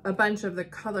a bunch of the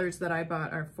colors that I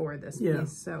bought are for this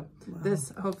piece. So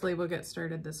this hopefully will get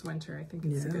started this winter. I think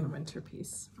it's a good winter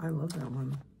piece. I love that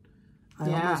one.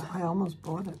 I almost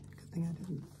bought it. Good thing I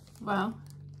didn't. Well,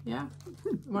 yeah,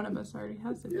 one of us already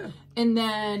has it. Yeah. And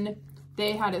then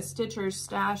they had a Stitcher's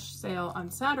Stash sale on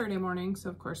Saturday morning, so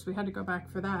of course we had to go back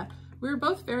for that. We were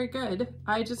both very good.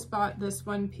 I just bought this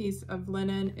one piece of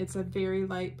linen. It's a very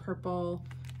light purple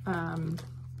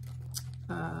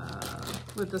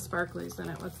with the sparklies in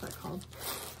it. What's that called?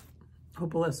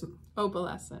 Opalescent.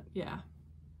 Opalescent, yeah.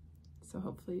 So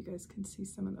hopefully you guys can see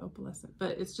some of the opalescent,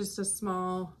 but it's just a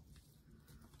small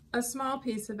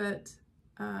piece of it.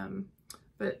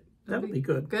 But that would be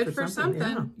good. Good for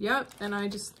something. Yeah. Yep. And I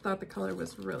just thought the color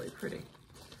was really pretty.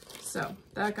 So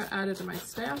that got added to my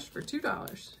stash for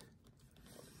 $2.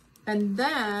 And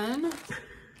then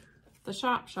the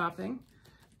shopping.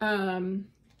 So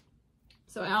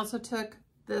I also took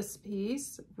this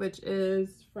piece, which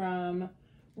is from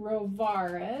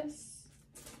Rovaris.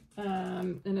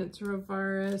 And it's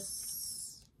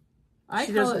Rovaris. I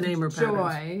call it name her Joy.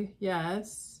 Patterns.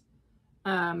 Yes.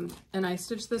 And I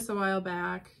stitched this a while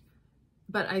back,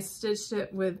 but I stitched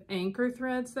it with anchor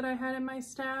threads that I had in my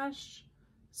stash.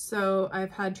 So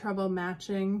I've had trouble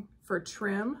matching for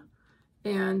trim.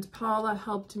 And Paula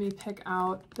helped me pick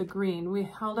out the green. We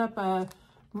held up a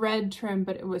red trim,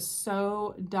 but it was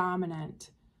so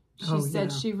dominant. She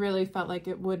said she really felt like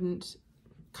it wouldn't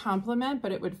complement,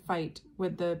 but it would fight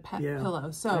with the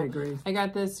pillow. So I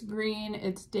got this green.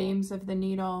 It's Dames of the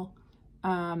Needle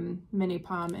mini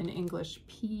palm in English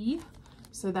P.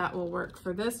 So that will work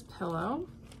for this pillow.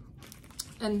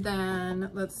 And then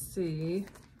let's see.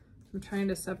 I'm trying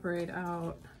to separate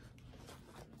out.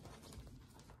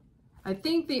 I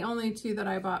think the only two that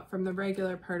I bought from the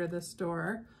regular part of the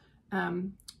store,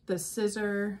 the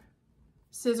scissor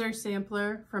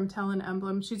sampler from Tell and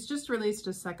Emblem. She's just released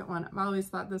a second one. I've always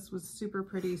thought this was super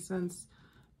pretty since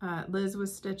Liz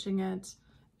was stitching it.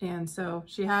 And so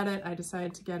she had it, I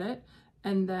decided to get it.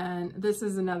 And then this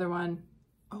is another one.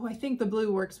 Oh, I think the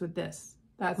blue works with this.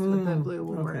 That's what the blue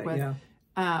will work with. Yeah.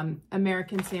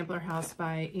 American Sampler House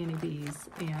by Annie Bees,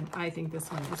 and I think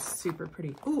this one is super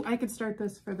pretty. Ooh, I could start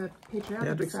this for the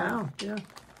patriotic side. Yeah,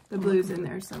 the blue's in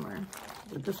there somewhere.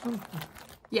 With this one?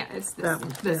 Yeah, it's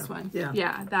this one.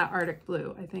 Yeah, that Arctic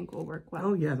blue I think will work well.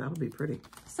 Oh yeah, that'll be pretty.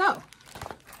 So,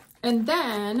 and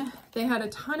then they had a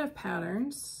ton of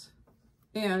patterns,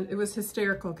 and it was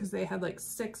hysterical because they had like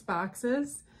 6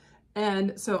 boxes.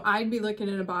 And so I'd be looking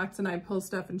in a box and I'd pull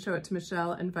stuff and show it to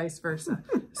Michelle and vice versa.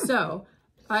 So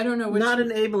I don't know which— Not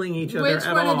enabling each other at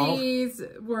all. Which one of these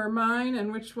were mine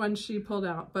and which one she pulled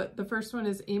out. But the first one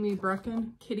is Amy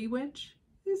Brucken, Kitty Witch.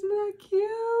 Isn't that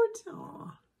cute?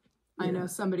 Aww. I know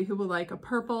somebody who will like a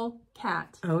purple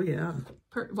cat. Oh yeah.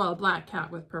 Well, a black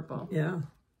cat with purple. Yeah.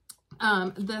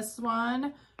 This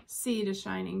one, Sea to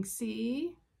Shining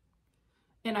Sea.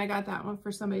 And I got that one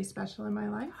for somebody special in my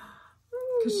life.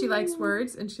 Because she likes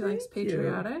words and she likes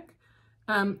patriotic.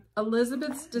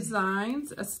 Elizabeth's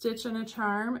Designs, A Stitch and a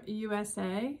Charm,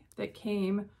 USA, that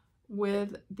came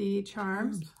with the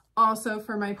charms. Also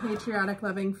for my patriotic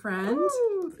loving friend.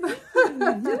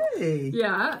 Yay.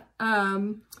 Yeah.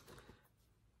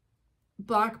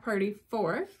 Block Party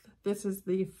 4th. This is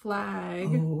the flag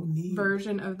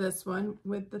version of this one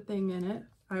with the thing in it.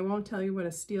 I won't tell you what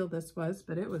a steal this was,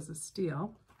 but it was a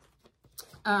steal.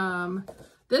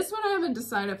 This one I haven't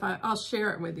decided if I'll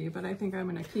share it with you, but I think I'm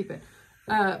going to keep it.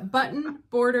 Button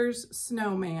Borders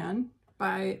Snowman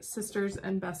by Sisters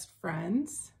and Best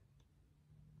Friends.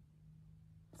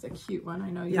 It's a cute one.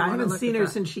 I know you. Yeah, I haven't seen her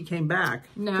since she came back.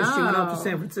 No, because she went off to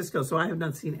San Francisco, so I have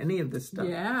not seen any of this stuff.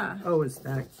 Yeah. Oh, is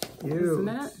that cute? Isn't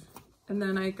it? And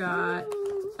then I got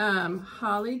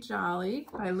Holly Jolly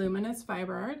by Luminous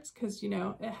Fiber Arts, because you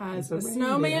know it has a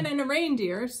snowman and a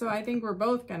reindeer, so I think we're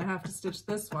both gonna have to stitch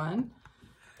this one.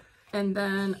 And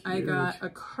then I got a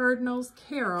Cardinal's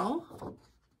Carol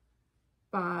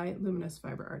by Luminous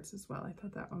Fiber Arts as well. I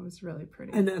thought that one was really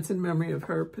pretty. And that's in memory of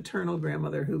her paternal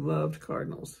grandmother who loved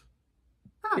cardinals.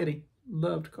 Kitty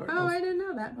loved cardinals. Oh, I didn't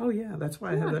know that. Oh yeah, that's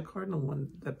why I have that cardinal one,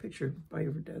 that picture by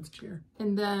your dad's chair.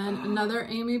 And then another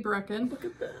Amy Brucken. Look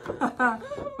at that.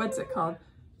 What's it called?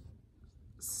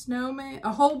 Snowman.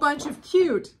 A whole bunch of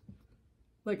cute.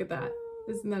 Look at that.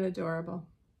 Isn't that adorable?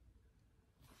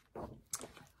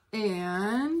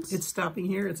 And it's stopping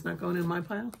here. It's not going in my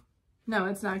pile. No,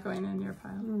 it's not going in your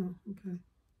pile. Oh, okay.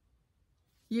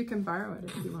 You can borrow it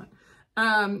if you want.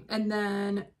 And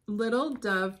then Little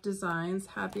Dove Designs,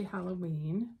 Happy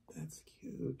Halloween. That's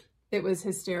cute. It was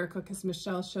hysterical because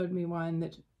Michelle showed me one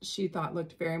that she thought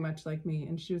looked very much like me,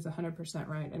 and she was 100%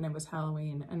 right, and it was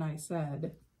Halloween. And I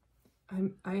said,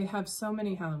 I have so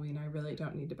many Halloween, I really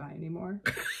don't need to buy anymore.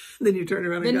 Then you turned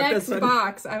around and got this one. The next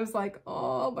box, I was like,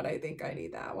 oh, but I think I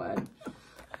need that one.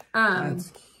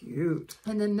 That's cute.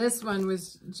 And then this one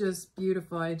was just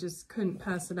beautiful. I just couldn't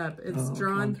pass it up. It's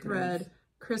Drawn Thread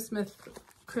Christmas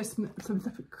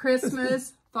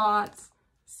Thoughts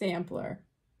Sampler.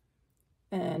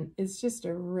 And it's just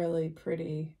a really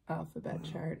pretty alphabet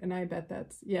chart. And I bet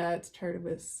that's, it's charted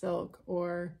with silk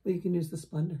or... Well, you can use the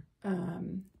Splendor.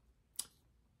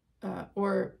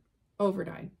 Or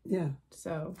overdyed. Yeah.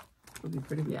 So, it'll be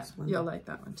pretty good. You'll like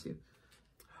that one too.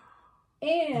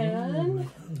 And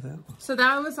so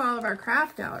that was all of our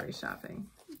craft gallery shopping.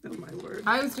 Oh my word.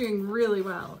 I was doing really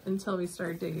well until we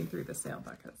started digging through the sale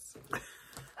buckets.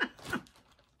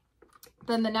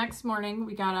 Then the next morning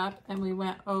we got up and we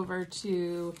went over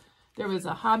to There was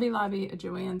a Hobby Lobby, a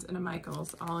Joann's, and a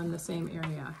Michael's all in the same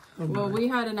area. Oh, well, we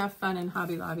had enough fun in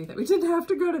Hobby Lobby that we didn't have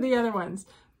to go to the other ones.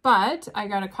 But I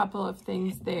got a couple of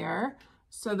things there.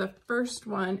 So the first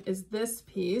one is this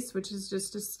piece, which is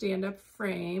just a stand-up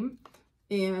frame.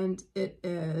 And it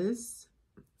is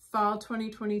Fall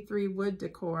 2023 Wood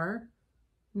Decor,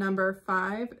 number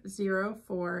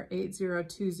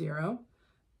 5048020.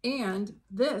 And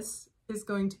this is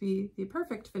going to be the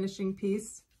perfect finishing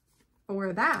piece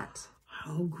for that.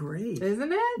 How great.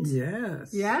 Isn't it?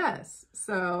 Yes. Yes.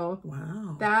 So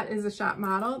wow. That is a shop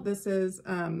model. This is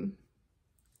Tiny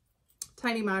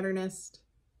Modernist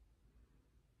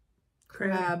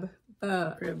Crab.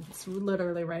 Crab. It's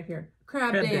literally right here.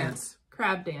 Crab Dance.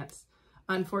 Crab Dance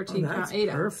on 14 count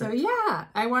 8. So yeah,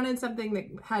 I wanted something that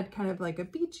had kind of like a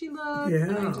beachy look. Yeah.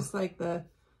 And I just like the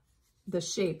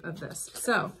shape of this.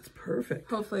 So it's perfect.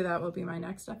 Hopefully that will be my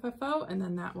next FFO, and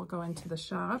then that will go into the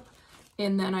shop.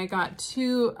 And then I got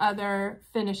 2 other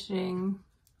finishing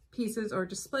pieces or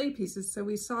display pieces. So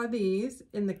we saw these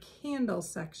in the candle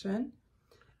section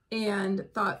and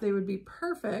thought they would be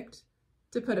perfect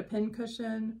to put a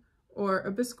pincushion or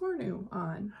a biscornu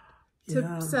on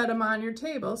to set them on your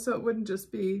table, so it wouldn't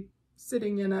just be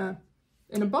sitting in a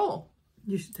bowl.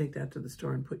 You should take that to the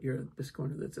store and put your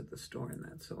biscornu that's at the store in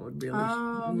that, so it would really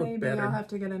look maybe better. I'll have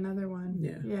to get another one.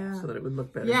 Yeah, so that it would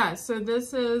look better. Yeah, so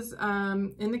this is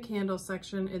in the candle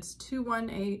section. It's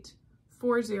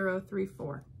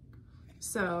 2184034.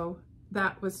 So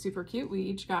that was super cute. We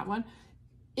each got one.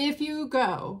 If you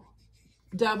go,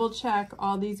 double check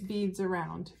all these beads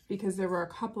around, because there were a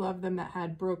couple of them that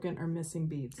had broken or missing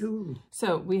beads. Ooh.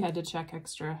 So we had to check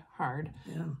extra hard.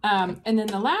 Yeah. And then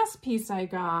the last piece I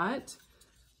got,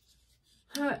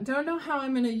 don't know how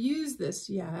I'm going to use this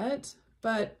yet,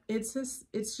 but it's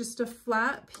just a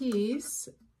flat piece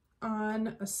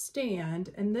on a stand,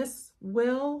 and this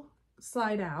will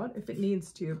slide out if it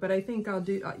needs to, but I think I'll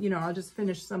do, I'll just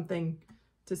finish something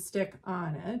to stick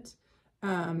on it.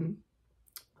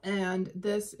 And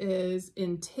this is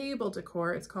in table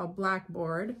decor. It's called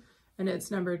Blackboard, and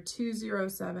it's number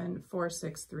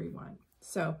 2074631.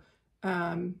 So,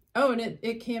 and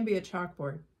it can be a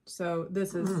chalkboard. So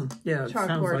this is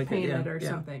chalkboard like painted or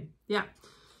something. Yeah.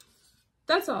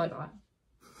 That's all I bought.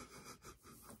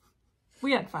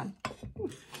 We had fun.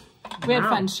 We had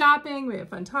fun shopping. We had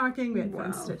fun talking. We had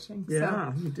fun stitching.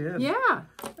 Yeah, so, you did. Yeah.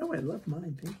 Oh, I love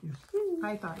mine. Thank you.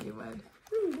 I thought you would.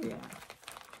 Yeah.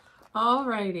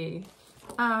 Alrighty.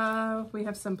 We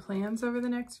have some plans over the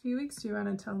next few weeks. Do you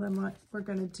want to tell them what we're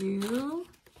going to do?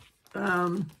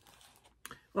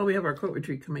 Well, we have our quilt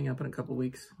retreat coming up in a couple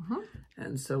weeks.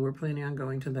 And so we're planning on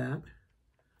going to that.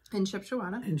 In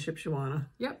Shipshewana. In Shipshewana.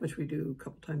 Yep. Which we do a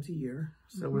couple times a year.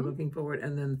 So we're looking forward.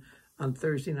 And then on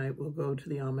Thursday night, we'll go to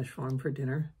the Amish farm for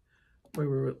dinner, where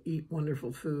we'll eat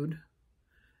wonderful food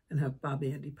and have Bob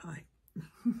Andy pie.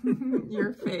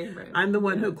 Your favorite. I'm the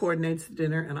one who coordinates the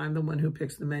dinner, and I'm the one who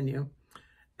picks the menu.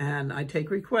 And I take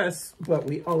requests, but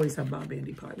we always have Bob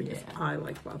Andy pie, because I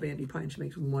like Bob Andy pie, and she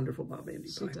makes wonderful Bob Andy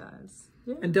pie. She does.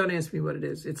 Yeah. And don't ask me what it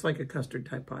is. It's like a custard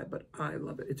type pie, but I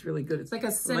love it. It's really good. It's like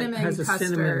a cinnamon custard.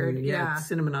 Cinnamon,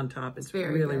 cinnamon on top. It's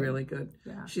really good.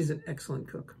 Yeah. She's an excellent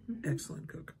cook. Excellent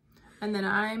cook. And then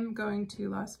I'm going to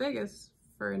Las Vegas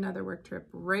for another work trip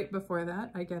right before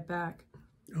that. I get back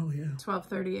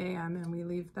 12:30 a.m. and we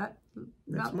leave that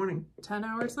next morning, 10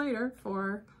 hours later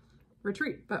for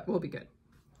retreat, but we'll be good.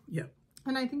 Yeah.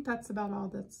 And I think that's about all.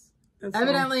 That's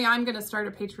evidently all. I'm going to start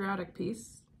a patriotic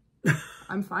piece.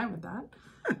 I'm fine with that.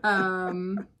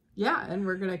 Yeah, and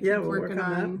we're going to keep working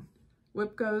on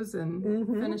whip goes and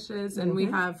finishes, and we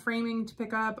have framing to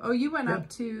pick up. Oh, you went up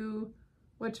to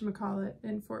whatchamacallit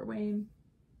in Fort Wayne.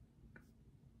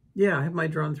 Yeah, I have my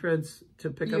drawn threads to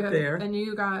pick up there. And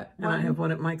you got one. And I have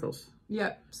one at Michael's.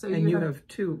 Yep. So you have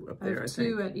 2 up there, I think.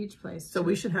 2 at each place. So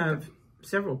we should have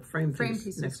several frame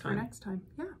pieces next time. For next time.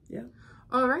 Yeah. Yeah.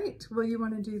 All right. Well, you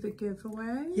want to do the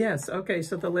giveaway? Yes. Okay.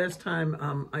 So the last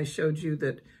time I showed you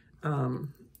that I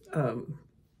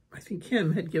think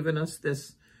Kim had given us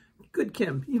this. Good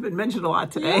Kim, you've been mentioned a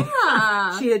lot today.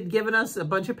 Yeah. She had given us a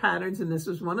bunch of patterns, and this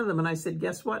was one of them. And I said,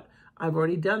 guess what? I've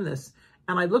already done this.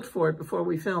 And I looked for it before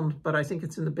we filmed, but I think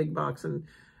it's in the big box, and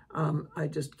I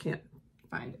just can't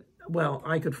find it. Well,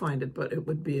 I could find it, but it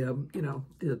would be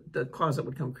the closet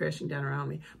would come crashing down around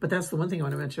me. But that's the one thing I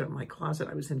want to mention about my closet.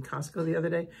 I was in Costco the other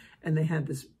day, and they had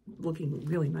this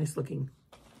really nice looking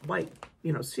light,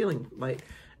 ceiling light.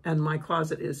 And my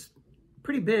closet is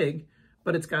pretty big,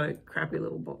 but it's got a crappy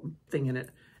little thing in it.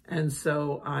 And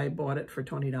so I bought it for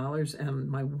 $20, and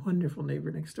my wonderful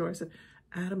neighbor next door, I said,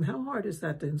 Adam, how hard is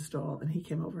that to install? And he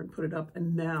came over and put it up,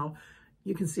 and now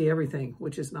you can see everything,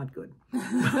 which is not good.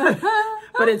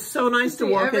 But it's so nice to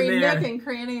walk in there. Every nook and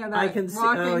cranny of that I can see.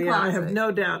 Oh yeah, closet. I have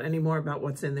no doubt anymore about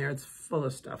what's in there. It's full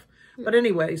of stuff. But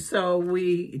anyway, so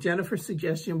Jennifer's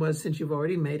suggestion was, since you've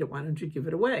already made it, why don't you give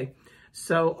it away?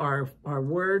 So our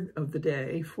word of the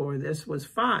day for this was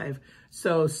 5.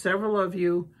 So several of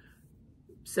you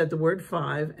said the word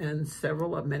 5, and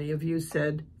many of you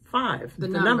said 5, the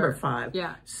number 5.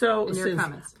 Yeah. So since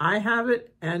I have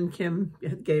it and Kim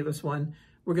gave us one,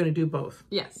 we're going to do both.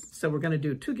 Yes. So we're going to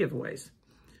do 2 giveaways.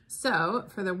 So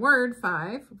for the word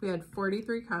 5, we had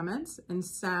 43 comments, and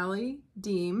Sally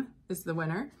Deem is the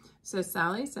winner. So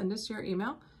Sally, send us your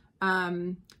email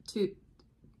to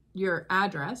your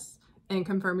address and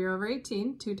confirm you're over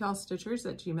 18,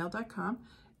 2tallstitchers@gmail.com.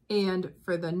 And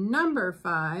for the number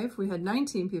 5, we had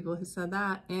 19 people who said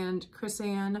that, and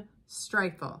Chrisanne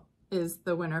Streifel is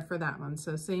the winner for that one.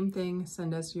 So same thing,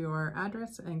 send us your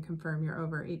address and confirm you're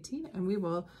over 18, and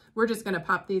we're just going to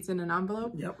pop these in an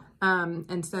envelope. Yep.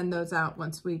 And send those out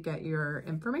once we get your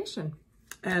information.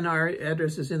 And our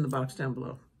address is in the box down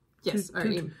below. Yes.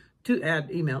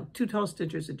 Email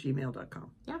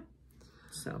 2tallstitchers@gmail.com. Yeah.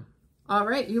 So. All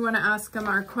right, you want to ask them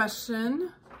our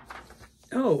question?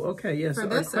 Oh, okay, yes. For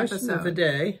this our question episode of the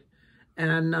day.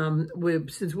 And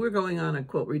since we're going on a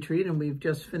quilt retreat, and we've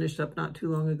just finished up not too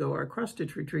long ago our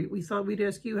cross-stitch retreat, we thought we'd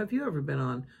ask you, have you ever been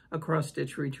on a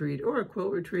cross-stitch retreat, or a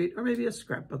quilt retreat, or maybe a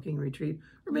scrapbooking retreat,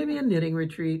 or maybe a knitting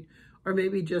retreat, or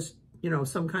maybe just,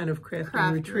 some kind of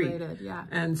crafting retreat. Related, yeah.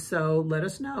 And so let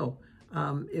us know.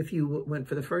 If you went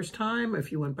for the first time,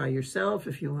 if you went by yourself,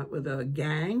 if you went with a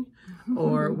gang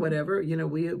or whatever,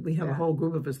 we have a whole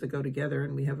group of us that go together,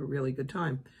 and we have a really good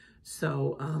time.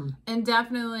 So, and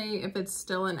definitely if it's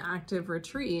still an active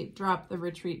retreat, drop the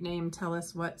retreat name, tell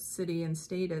us what city and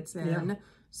state it's in,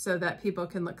 so that people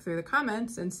can look through the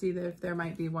comments and see if there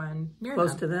might be one near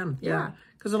close to them. Yeah.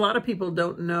 Because a lot of people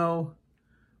don't know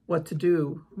what to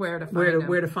do, where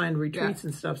to find retreats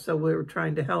and stuff. So we're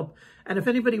trying to help. And if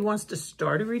anybody wants to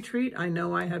start a retreat, I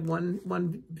know I had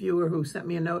one viewer who sent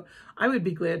me a note. I would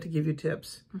be glad to give you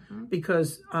tips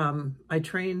because I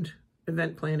trained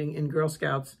event planning in Girl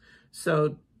Scouts.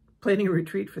 So planning a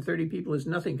retreat for 30 people is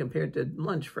nothing compared to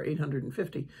lunch for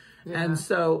 850. Yeah. And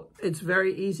so it's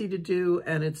very easy to do,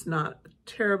 and it's not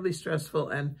terribly stressful.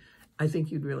 And I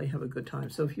think you'd really have a good time.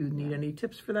 So if you need any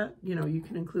tips for that, you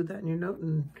can include that in your note,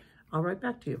 and I'll write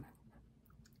back to you.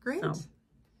 Great. So,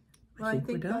 I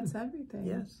think that's everything.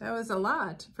 Yes. That was a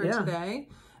lot for today.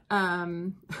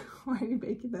 Why are you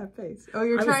making that face? Oh,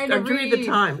 you're trying to read the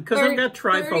time, because I've got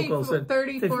trifocals.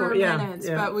 34 minutes,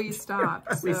 but we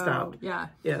stopped. We stopped. Yeah.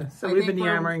 Yeah. So we've been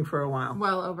yammering for a while.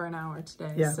 Well over an hour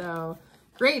today. Yeah. So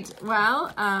great.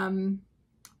 Well,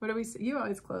 what do we say? You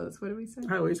always close. What do we say?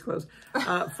 I always close.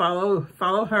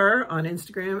 Follow her on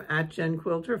Instagram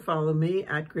 @JenQuilter. Follow me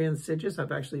 @Grand Stitches.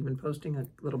 I've actually been posting a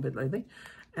little bit lately.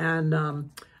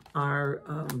 And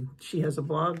she has a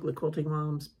blog, the Quilting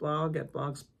Moms blog at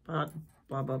Blogspot,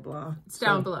 blah, blah, blah. It's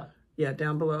down below. Yeah,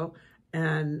 down below.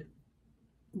 And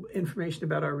information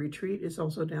about our retreat is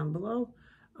also down below.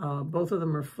 Both of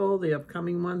them are full, the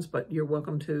upcoming ones, but you're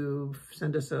welcome to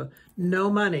send us no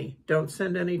money. Don't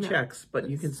send any checks, but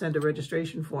you can send a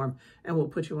registration form, and we'll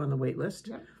put you on the wait list.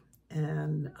 Yep.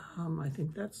 And I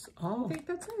think that's all. I think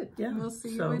that's it. Yeah. We'll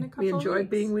see you in a couple We enjoyed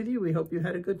weeks. being with you. We hope you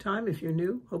had a good time. If you're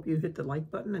new, hope you hit the like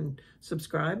button and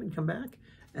subscribe and come back.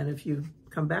 And if you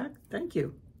come back, thank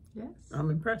you. Yes. I'm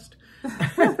impressed.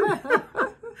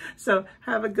 So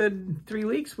have a good 3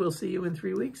 weeks. We'll see you in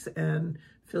 3 weeks and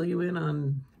fill you in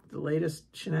on the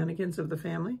latest shenanigans of the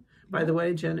family. By the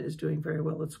way, Jen is doing very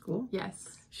well at school.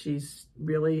 Yes. She's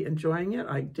really enjoying it.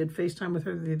 I did FaceTime with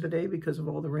her the other day because of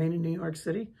all the rain in New York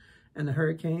City and the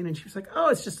hurricane. And she was like, oh,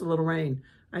 it's just a little rain.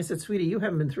 I said, sweetie, you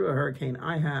haven't been through a hurricane.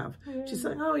 I have. Yeah. She's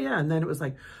like, oh, yeah. And then it was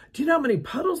like, do you know how many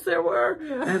puddles there were?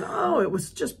 Yeah. And, oh, it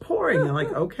was just pouring. And I'm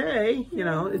like, okay,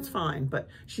 it's fine. But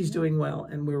she's doing well,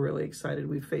 and we're really excited.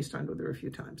 We've FaceTimed with her a few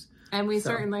times. And we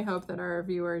certainly hope that our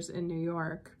viewers in New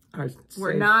York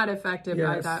were not affected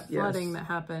by that flooding that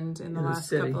happened in the last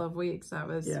couple of weeks. That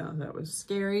was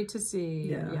scary to see.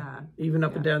 Yeah. Even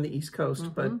up and down the East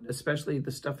Coast, but especially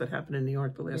the stuff that happened in New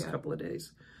York the last couple of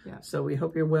days. Yeah. So we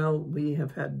hope you're well. We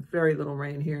have had very little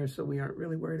rain here, so we aren't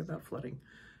really worried about flooding.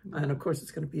 And of course, it's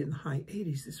going to be in the high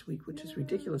 80s this week, which is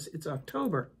ridiculous. It's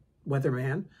October,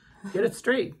 weatherman. Get it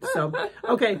straight. So,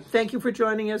 okay, thank you for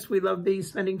joining us. We love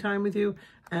spending time with you,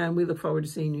 and we look forward to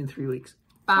seeing you in 3 weeks.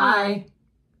 Bye.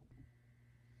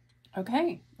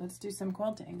 Okay, let's do some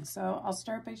quilting. So I'll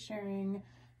start by sharing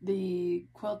the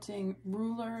quilting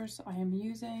rulers I am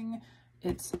using.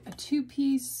 It's a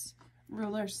 2-piece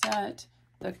ruler set,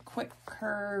 the Quick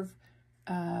Curve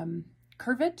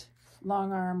Curve It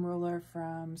long arm ruler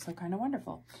from So Kind of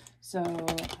Wonderful. So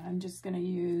I'm just going to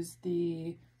use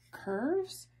the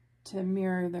curves to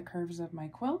mirror the curves of my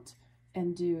quilt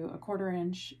and do a 1/4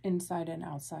 inch inside and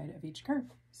outside of each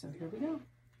curve. So here we go.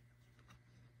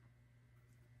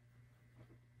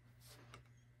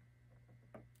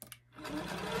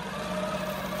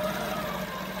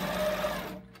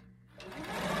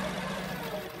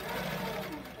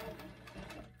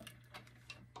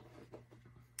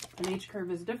 And each curve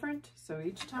is different, so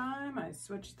each time I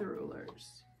switch the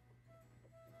rulers.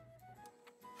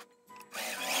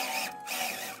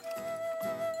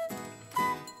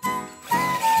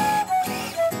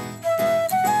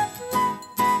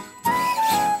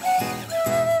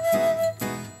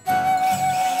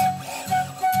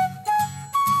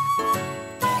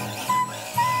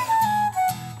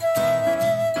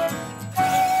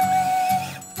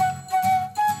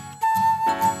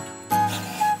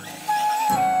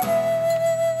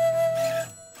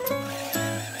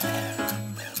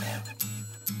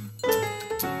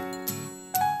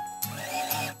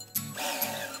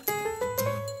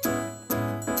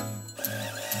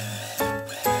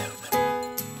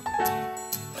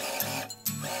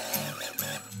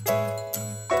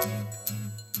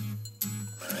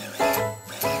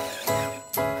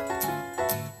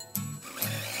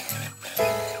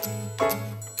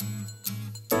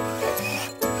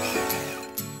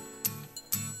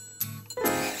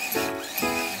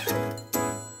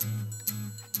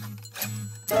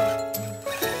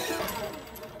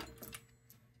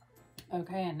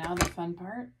 Okay, and now the fun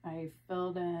part. I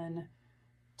filled in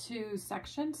 2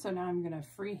 sections, so now I'm going to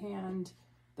freehand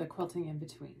the quilting in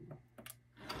between.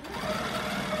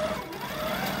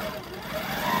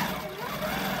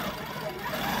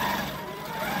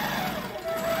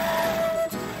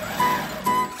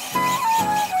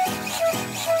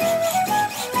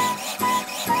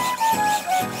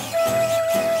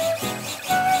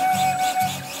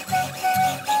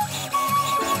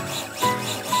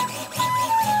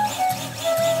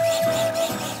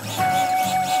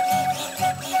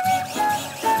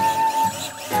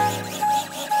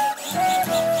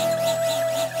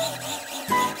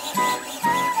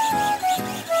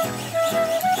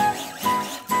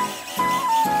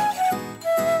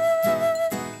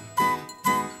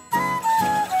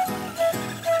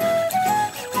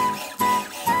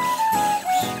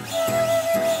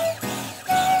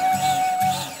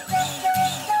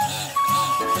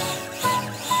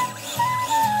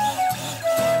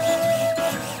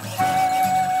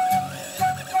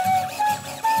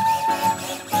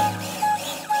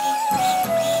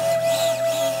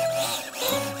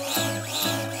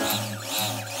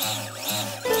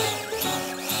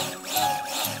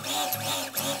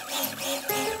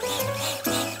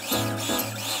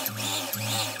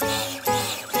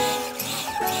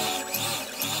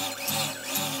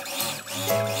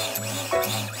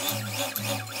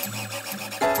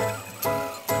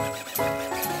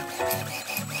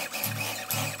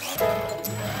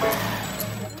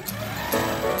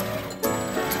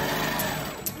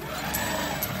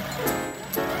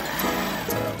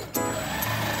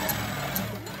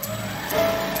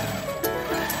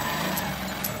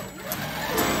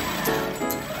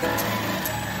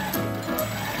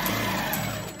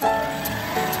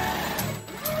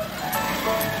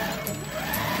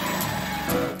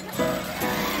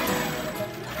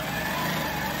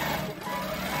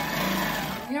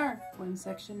 One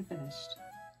section finished.